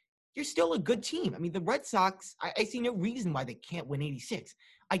superstar, you're still a good team. The Red Sox, I see no reason why they can't win 86.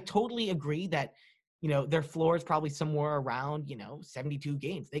 I totally agree that, their floor is probably somewhere around, 72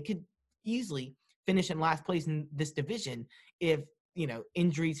 games. They could easily finish in last place in this division if,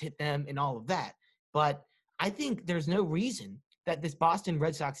 injuries hit them and all of that. But I think there's no reason that this Boston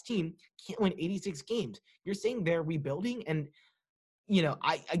Red Sox team can't win 86 games. You're saying they're rebuilding, and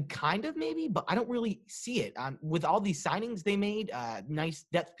I kind of maybe, but I don't really see it. With all these signings they made, nice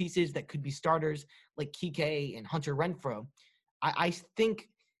depth pieces that could be starters like Kike and Hunter Renfroe, I think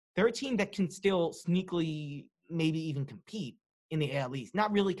they're a team that can still sneakily maybe even compete in the AL East.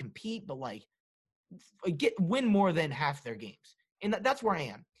 Not really compete, but win more than half their games. And that's where I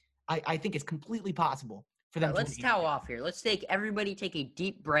am. I think it's completely possible for them. Let's towel off here. Let's everybody take a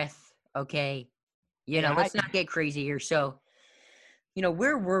deep breath, okay? Let's not get crazy here. So,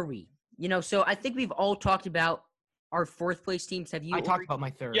 where were we? So I think we've all talked about our fourth place teams. Have you? I talked about my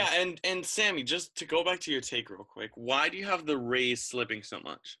third. Yeah, and Sammy, just to go back to your take real quick, why do you have the Rays slipping so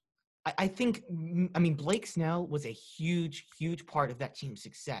much? I think, Blake Snell was a huge, huge part of that team's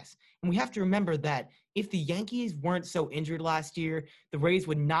success. And we have to remember that if the Yankees weren't so injured last year, the Rays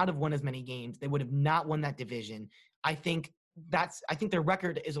would not have won as many games. They would have not won that division. I think their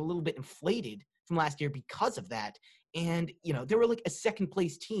record is a little bit inflated from last year because of that. And, they were like a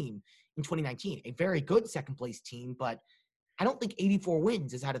second-place team in 2019, a very good second-place team, but I don't think 84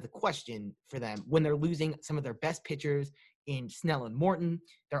 wins is out of the question for them when they're losing some of their best pitchers in Snell and Morton.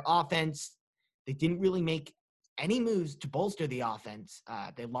 Their offense, they didn't really make any moves to bolster the offense.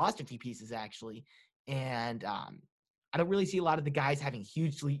 They lost a few pieces, actually. And I don't really see a lot of the guys having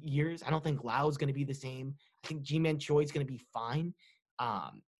huge years. I don't think Lau is going to be the same. I think Ji-Man Choi is going to be fine.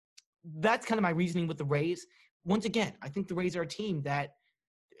 That's kind of my reasoning with the Rays. Once again, I think the Rays are a team that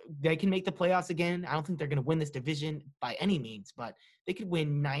they can make the playoffs again. I don't think they're going to win this division by any means, but they could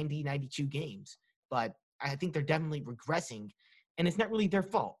win 90, 92 games. But I think they're definitely regressing, and it's not really their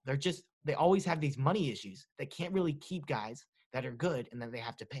fault. They always have these money issues. They can't really keep guys that are good, and then they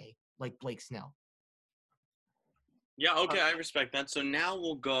have to pay, like Blake Snell. Yeah, okay, I respect that. So now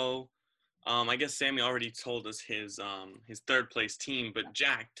we'll go. I guess Sammy already told us his third place team, but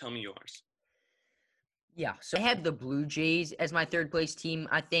Jack, tell me yours. Yeah, so I have the Blue Jays as my third place team.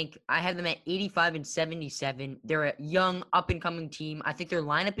 I think I have them at 85 and 77. They're a young, up-and-coming team. I think their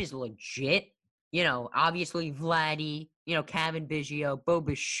lineup is legit. Obviously Vladdy, Cavan Biggio, Bo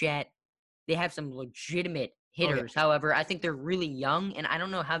Bichette. They have some legitimate hitters. Oh, yeah. However, I think they're really young, and I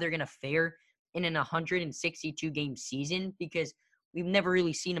don't know how they're going to fare in an 162-game season because we've never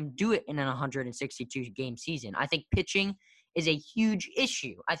really seen them do it in an 162-game season. I think pitching is a huge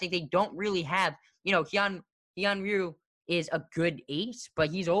issue. I think they don't really have, Hyun Ryu is a good ace, but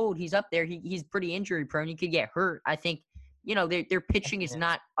he's old. He's up there. He's pretty injury prone. He could get hurt. I think, their pitching is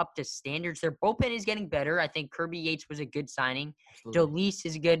not up to standards. Their bullpen is getting better. I think Kirby Yates was a good signing. Dolis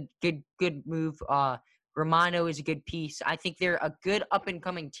is a good move. Romano is a good piece. I think they're a good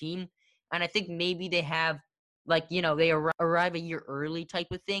up-and-coming team, and I think maybe they have, they arrive a year early type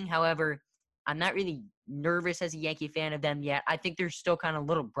of thing. However, I'm not really nervous as a Yankee fan of them yet. I think they're still kind of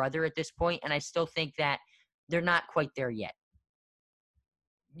little brother at this point, and I still think that they're not quite there yet.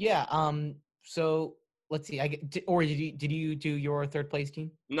 Yeah. So let's see. Did you do your third place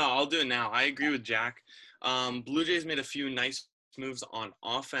team? No, I'll do it now. I agree with Jack. Blue Jays made a few nice moves on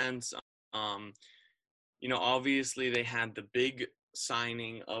offense. Obviously they had the big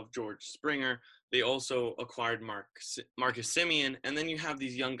signing of George Springer. They also acquired Marcus Semien, and then you have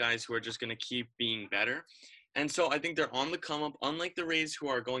these young guys who are just going to keep being better. And so I think they're on the come up, unlike the Rays who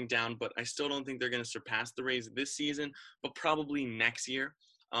are going down, but I still don't think they're going to surpass the Rays this season, but probably next year.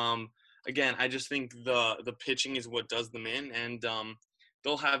 Again, I just think the pitching is what does them in, and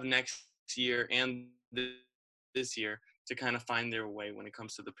they'll have next year and this year to kind of find their way when it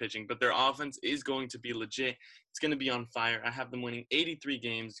comes to the pitching. But their offense is going to be legit. It's going to be on fire. I have them winning 83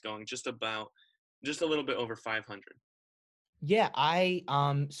 games, going just a little bit over 500. Yeah,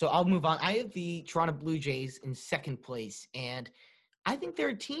 so I'll move on. I have the Toronto Blue Jays in second place, and I think they're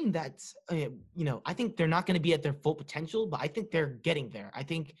a team that's, I think they're not going to be at their full potential, but I think they're getting there. I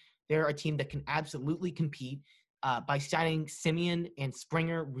think they're a team that can absolutely compete by signing Semien and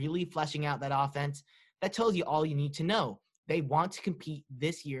Springer, really fleshing out that offense. That tells you all you need to know. They want to compete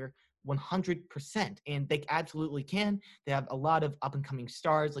this year 100%, and they absolutely can. They have a lot of up-and-coming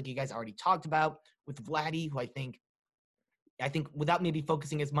stars, like you guys already talked about, with Vladdy, who I think without maybe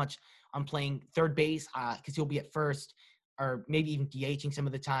focusing as much on playing third base, because he'll be at first, or maybe even DHing some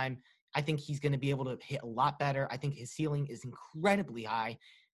of the time, I think he's going to be able to hit a lot better. I think his ceiling is incredibly high.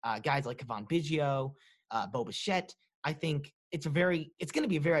 Guys like Cavan Biggio, Bo Bichette, I think it's going to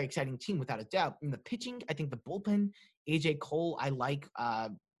be a very exciting team without a doubt. In the pitching, I think the bullpen, AJ Cole, I like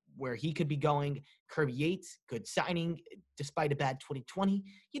where he could be going. Kirby Yates, good signing, despite a bad 2020.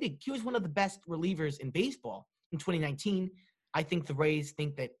 He was one of the best relievers in baseball in 2019. I think the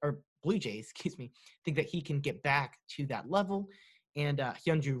Blue Jays, think that he can get back to that level. And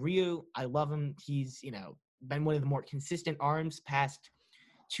Hyunjoo Ryu, I love him. He's, been one of the more consistent arms past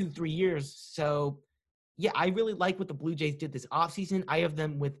 2-3 years. So, yeah, I really like what the Blue Jays did this offseason. I have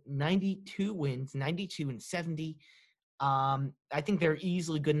them with 92 wins, 92 and 70. I think they're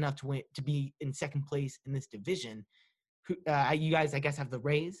easily good enough to be in second place in this division. You guys, I guess, have the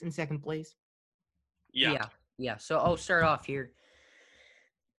Rays in second place? Yeah. So I'll start off here.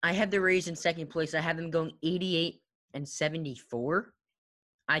 I have the Rays in second place. I have them going 88 and 74.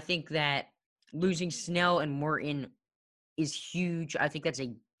 I think that losing Snell and Morton is huge. I think that's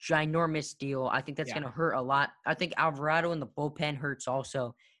a ginormous deal. I think that's going to hurt a lot. I think Alvarado in the bullpen hurts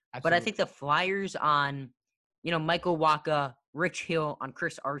also. Absolutely. But I think the Flyers on, Michael Wacha, Rich Hill, on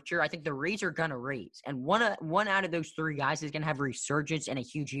Chris Archer, I think the Rays are going to raise. And one out of those three guys is going to have a resurgence and a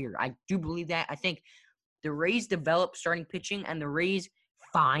huge year. I do believe that. I think the Rays develop starting pitching, and the Rays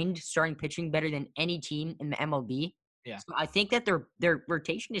find starting pitching better than any team in the MLB. Yeah. So I think that their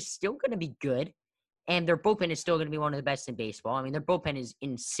rotation is still going to be good, and their bullpen is still going to be one of the best in baseball. I mean, their bullpen is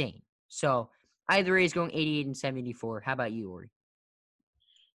insane. So I have the Rays going 88 and 74. How about you, Ori?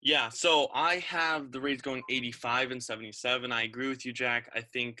 Yeah, so I have the Rays going 85 and 77. I agree with you, Jack. I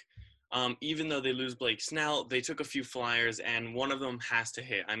think even though they lose Blake Snell, they took a few flyers, and one of them has to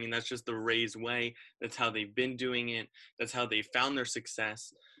hit. I mean, that's just the Rays' way. That's how they've been doing it. That's how they found their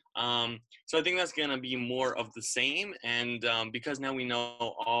success. So I think that's going to be more of the same. And because now we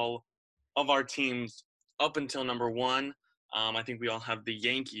know all of our teams up until number one, I think we all have the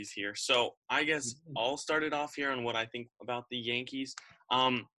Yankees here. So I guess I'll start it off here on what I think about the Yankees.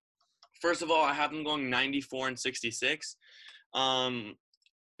 First of all, I have them going 94 and 66.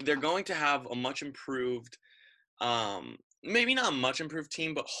 They're going to have a much improved, maybe not a much improved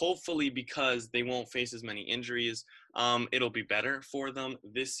team, but hopefully because they won't face as many injuries, it'll be better for them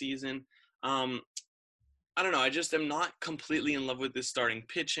this season. I don't know. I just am not completely in love with this starting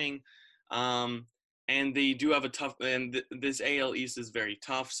pitching. And they do have a tough, and this AL East is very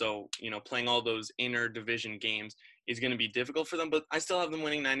tough. So, playing all those inner division games is going to be difficult for them, but I still have them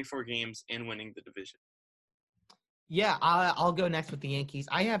winning 94 games and winning the division. Yeah, I'll go next with the Yankees.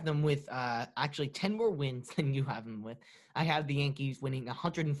 I have them with actually 10 more wins than you have them with. I have the Yankees winning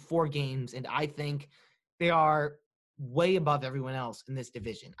 104 games, and I think they are way above everyone else in this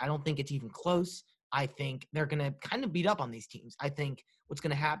division. I don't think it's even close. I think they're going to kind of beat up on these teams. I think what's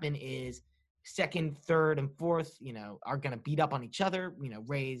going to happen is second, third, and fourth, are going to beat up on each other,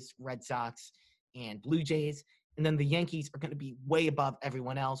 Rays, Red Sox, and Blue Jays. And then the Yankees are going to be way above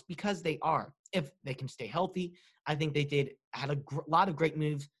everyone else because they are. If they can stay healthy, I think they had a lot of great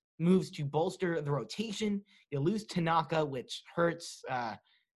moves to bolster the rotation. You lose Tanaka, which hurts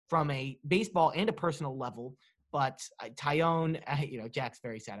from a baseball and a personal level. But Tyone, Jack's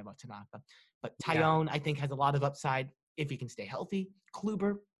very sad about Tanaka. But Tyone, I think, has a lot of upside if he can stay healthy.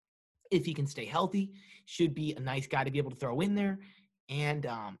 Kluber, if he can stay healthy, should be a nice guy to be able to throw in there. And,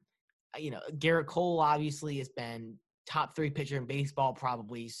 Garrett Cole obviously has been top 3 pitcher in baseball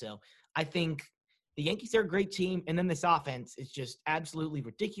probably. So I think the Yankees are a great team. And then this offense is just absolutely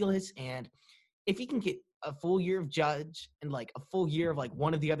ridiculous. And if you can get a full year of Judge and like a full year of like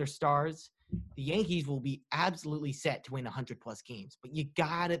one of the other stars, the Yankees will be absolutely set to win 100+ games. But you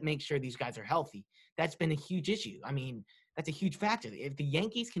got to make sure these guys are healthy. That's been a huge issue. I mean, that's a huge factor. If the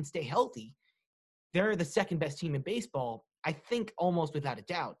Yankees can stay healthy, they're the second best team in baseball, I think, almost without a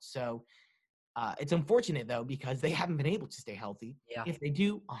doubt. So it's unfortunate, though, because they haven't been able to stay healthy. Yeah. If they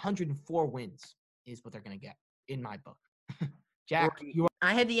do, 104 wins is what they're going to get, in my book. Jack,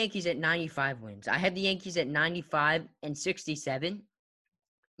 I had the Yankees at 95 wins. I had the Yankees at 95 and 67.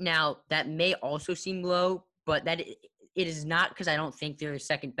 Now, that may also seem low, but it is not because I don't think they're the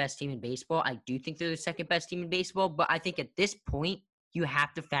second best team in baseball. I do think they're the second best team in baseball, but I think at this point, you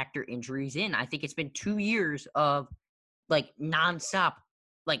have to factor injuries in. I think it's been 2 years of like nonstop,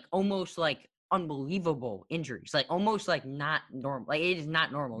 like almost like unbelievable injuries, like almost like not normal. Like it is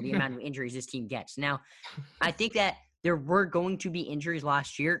not normal the amount of injuries this team gets. Now, I think that there were going to be injuries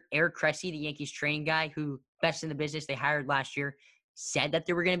last year. Eric Cressey, the Yankees training guy who best in the business they hired last year, said that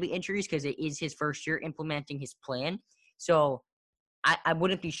there were going to be injuries because it is his first year implementing his plan. So I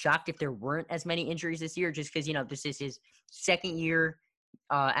wouldn't be shocked if there weren't as many injuries this year just because, this is his second year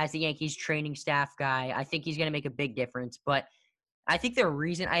as the Yankees training staff guy. I think he's going to make a big difference. But I think the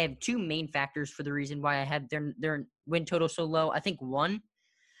reason I have 2 main factors for the reason why I have their win total so low. I think one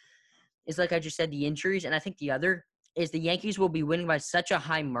is, like I just said, the injuries. And I think the other is the Yankees will be winning by such a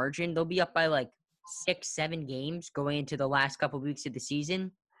high margin. They'll be up by like 6-7 games going into the last couple of weeks of the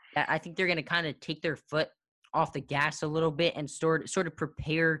season. I think they're going to kind of take their foot off the gas a little bit and sort of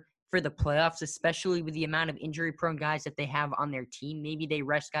prepare for the playoffs, especially with the amount of injury-prone guys that they have on their team. Maybe they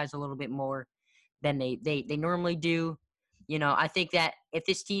rest guys a little bit more. than they normally do. You know, I think that if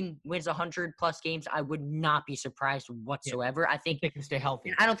this team wins 100+ games, I would not be surprised whatsoever. Yeah, I think they can stay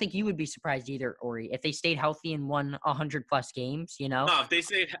healthy. I don't think you would be surprised either, Ori, if they stayed healthy and won 100+ games. You know, no, if they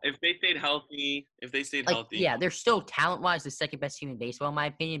stayed healthy, yeah, they're still talent-wise the second best team in baseball, in my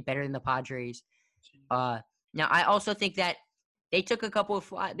opinion, better than the Padres. Now I also think that they took a couple of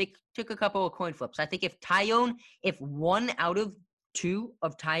coin flips. I think if one out of two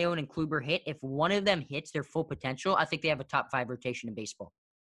of Tyone and Kluber hit, if one of them hits their full potential, I think they have a top 5 rotation in baseball.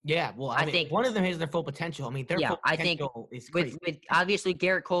 Yeah, well, I mean, think one of them has their full potential. I mean, their full potential is crazy. With obviously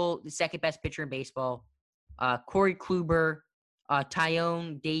Garrett Cole, the second best pitcher in baseball, Corey Kluber,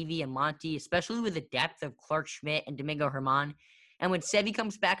 Tyone, Davey, and Monty, especially with the depth of Clark Schmidt and Domingo Germán. And when Sevy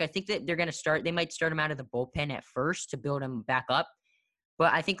comes back, I think that they might start him out of the bullpen at first to build him back up.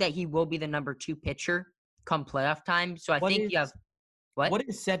 But I think that he will be the number 2 pitcher come playoff time. So What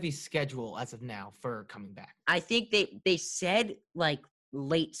is Sevy's schedule as of now for coming back? I think they said like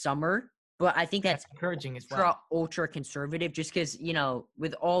late summer, but I think that's encouraging as well. Ultra conservative, just because, you know,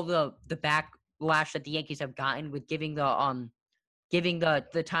 with all the backlash that the Yankees have gotten with giving the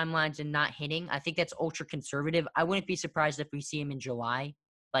timelines and not hitting, I think that's ultra conservative. I wouldn't be surprised if we see him in July,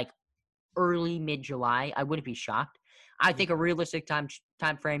 like early mid-July. I wouldn't be shocked. I think a realistic time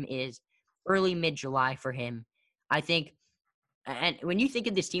frame is early mid-July for him. I think, and when you think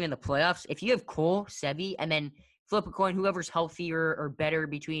of this team in the playoffs, if you have Cole, Sevy, and then flip a coin, whoever's healthier or better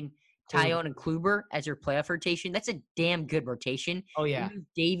between Tyone and Kluber as your playoff rotation, that's a damn good rotation. Oh, yeah.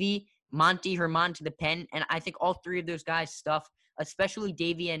 Davey, Monty, Germán to the pen, and I think all three of those guys' stuff, especially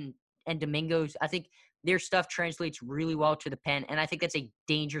Davey and Domingo's, I think their stuff translates really well to the pen, and I think that's a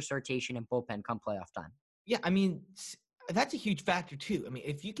dangerous rotation in bullpen come playoff time. Yeah, I mean, that's a huge factor too. I mean,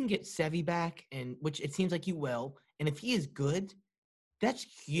 if you can get Sevy back, and which it seems like you will, and if he is good, that's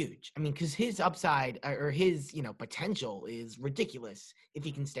huge. I mean, because his upside or his, potential is ridiculous if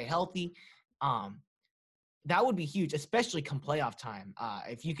he can stay healthy. That would be huge, especially come playoff time.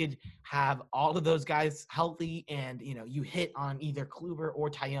 If you could have all of those guys healthy and, you hit on either Kluber or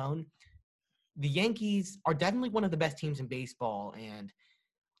Tyone, the Yankees are definitely one of the best teams in baseball. And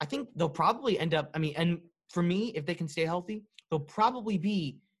I think they'll probably end up, and for me, if they can stay healthy, they'll probably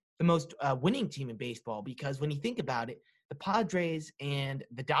be the most winning team in baseball, because when you think about it, the Padres and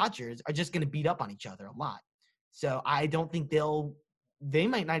the Dodgers are just going to beat up on each other a lot. So I don't think they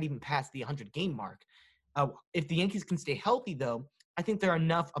might not even pass the 100-game mark. If the Yankees can stay healthy, though, I think they're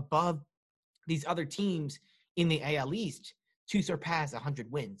enough above these other teams in the AL East to surpass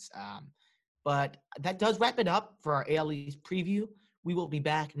 100 wins. But that does wrap it up for our AL East preview. We will be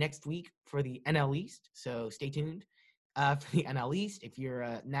back next week for the NL East, so stay tuned for the NL East if you're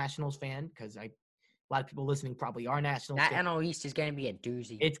a Nationals fan, because a lot of people listening probably are Nationals fans. That NL East is going to be a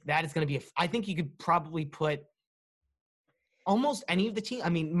doozy. That is going to be I think you could probably put almost any of the teams. I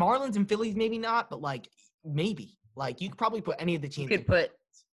mean, Marlins and Phillies maybe not, but maybe. You could probably put any of the teams. You could put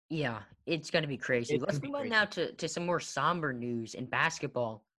 – yeah, it's going to be crazy. Let's move on now to some more somber news in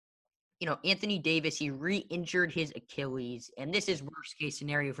basketball. Anthony Davis, he re-injured his Achilles, and this is worst-case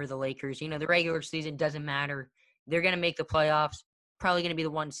scenario for the Lakers. The regular season doesn't matter. They're going to make the playoffs, probably going to be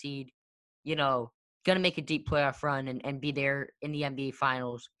the 1 seed, going to make a deep playoff run and be there in the NBA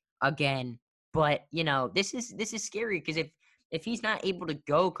Finals again. But, this is scary, because if he's not able to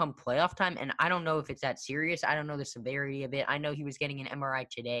go come playoff time, and I don't know if it's that serious. I don't know the severity of it. I know he was getting an MRI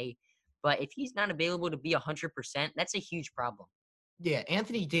today. But if he's not available to be 100%, that's a huge problem. Yeah,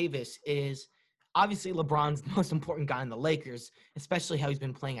 Anthony Davis is obviously LeBron's most important guy in the Lakers, especially how he's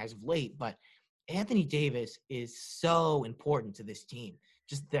been playing as of late. But Anthony Davis is so important to this team.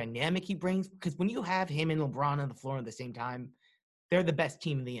 Just the dynamic he brings, because when you have him and LeBron on the floor at the same time, they're the best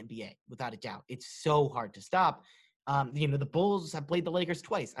team in the NBA, without a doubt. It's so hard to stop. The Bulls have played the Lakers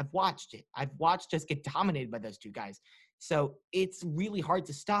twice. I've watched it. I've watched us get dominated by those two guys. So it's really hard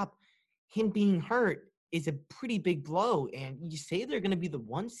to stop. Him being hurt is a pretty big blow. And you say they're going to be the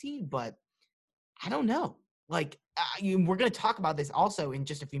 1 seed, but I don't know. We're going to talk about this also in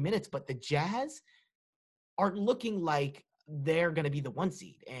just a few minutes, but the Jazz are looking like they're going to be the 1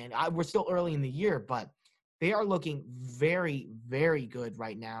 seed. And we're still early in the year, but they are looking very, very good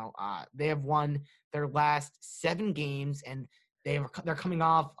right now. They have won their last 7 games, and they're coming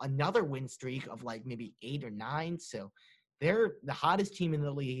off another win streak of maybe 8 or 9. So they're the hottest team in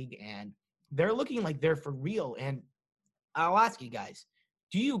the league, and they're looking like they're for real. And I'll ask you guys,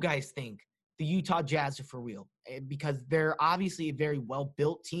 do you guys think the Utah Jazz are for real? Because they're obviously a very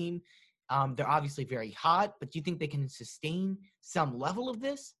well-built team. They're obviously very hot, but do you think they can sustain some level of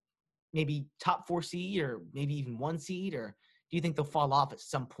this? Maybe top 4 seed or maybe even 1 seed? Or do you think they'll fall off at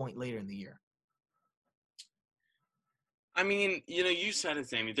some point later in the year? I mean, you said it,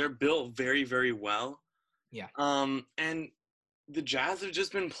 Sammy. They're built very, very well. Yeah. And the Jazz have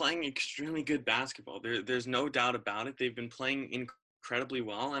just been playing extremely good basketball. There's no doubt about it. They've been playing incredibly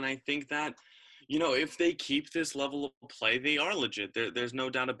well, and I think that, if they keep this level of play, they are legit. There's no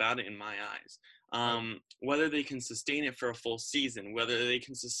doubt about it in my eyes. Whether they can sustain it for a full season, whether they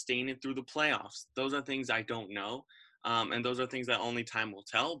can sustain it through the playoffs, those are things I don't know. And those are things that only time will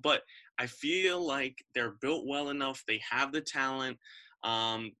tell. But I feel like they're built well enough. They have the talent.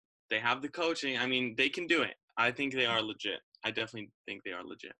 They have the coaching. I mean, they can do it. I think they are legit. I definitely think they are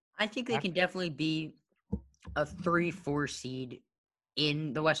legit. I think they can definitely be a 3-4 seed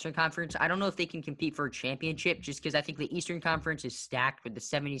in the Western Conference. I don't know if they can compete for a championship just because I think the Eastern Conference is stacked with the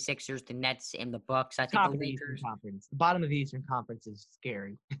 76ers, the Nets, and the Bucks. I think the Lakers. The bottom of the Eastern Conference is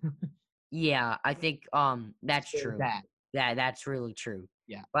scary. Yeah, I think that's true. That's really true.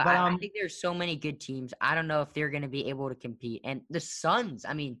 Yeah. But I think there's so many good teams. I don't know if they're going to be able to compete. And the Suns,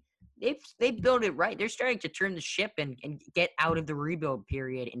 I mean, they built it right. They're starting to turn the ship and get out of the rebuild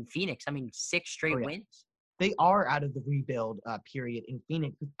period in Phoenix. I mean, 6 straight wins. They are out of the rebuild period in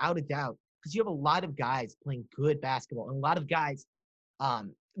Phoenix, without a doubt, because you have a lot of guys playing good basketball and a lot of guys.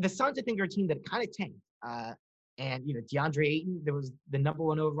 The Suns, I think, are a team that kind of tanked. And, DeAndre Ayton, there was the number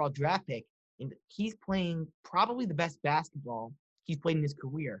 1 overall draft pick, and he's playing probably the best basketball he's played in his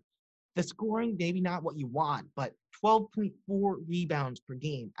career. The scoring, maybe not what you want, but 12.4 rebounds per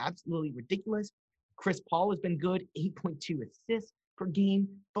game, absolutely ridiculous. Chris Paul has been good, 8.2 assists per game.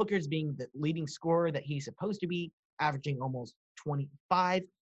 Booker's being the leading scorer that he's supposed to be, averaging almost 25.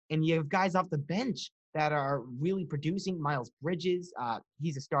 And you have guys off the bench that are really producing. Miles Bridges,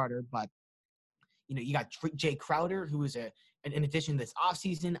 he's a starter, but you got Jay Crowder, who is an addition this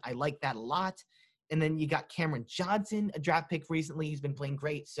offseason. I like that a lot. And then you got Cameron Johnson, a draft pick recently. He's been playing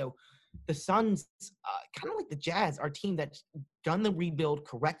great. So the Suns, kind of like the Jazz, are a team that's done the rebuild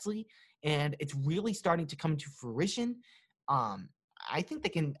correctly, and it's really starting to come to fruition. I think they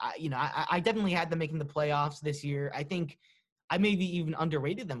can, I definitely had them making the playoffs this year. I think I maybe even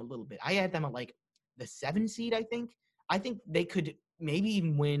underrated them a little bit. I had them at like the 7 seed, I think. I think they could maybe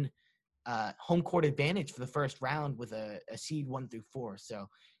even win home court advantage for the first round with a seed 1 through 4. So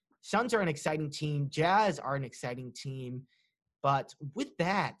Suns are an exciting team. Jazz are an exciting team. But with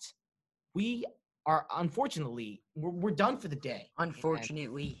that, we are, unfortunately, we're done for the day.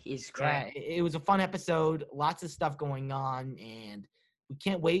 Unfortunately is correct. Yeah, it was a fun episode. Lots of stuff going on, and we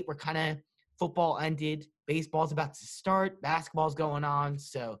can't wait. We're kind of, football ended. Baseball's about to start. Basketball's going on.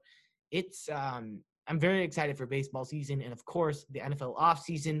 So it's, I'm very excited for baseball season. And, of course, the NFL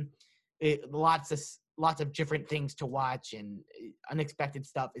offseason. Lots of different things to watch, and unexpected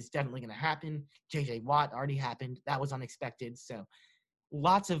stuff is definitely going to happen. JJ Watt already happened. That was unexpected. So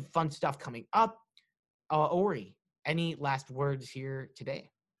lots of fun stuff coming up. Ori, any last words here today?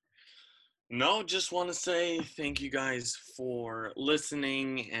 No, just want to say thank you guys for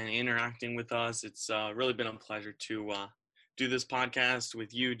listening and interacting with us. It's really been a pleasure to do this podcast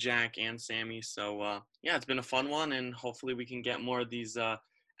with you, Jack, and Sammy. So, yeah, it's been a fun one, and hopefully we can get more of these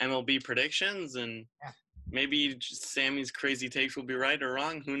MLB predictions, and maybe Sammy's crazy takes will be right or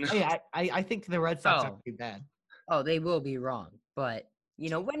wrong. Who knows? Yeah, I think the Red Sox are pretty bad. Oh, they will be wrong. But,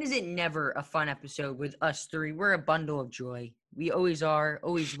 when is it never a fun episode with us three? We're a bundle of joy. We always are,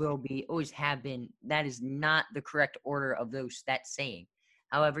 always will be, always have been. That is not the correct order of that saying.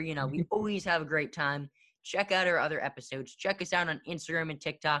 However, we always have a great time. Check out our other episodes. Check us out on Instagram and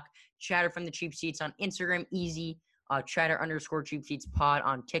TikTok. Chatter from the Cheap Seats on Instagram, easy. Chatter_Cheap Seats pod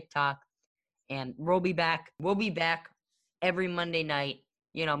on TikTok. And we'll be back. We'll be back every Monday night.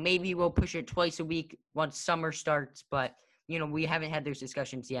 Maybe we'll push it twice a week once summer starts. But, we haven't had those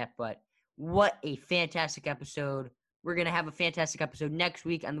discussions yet. But what a fantastic episode. We're going to have a fantastic episode next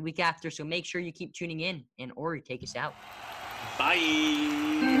week and the week after. So make sure you keep tuning in. And Ori, take us out. Bye.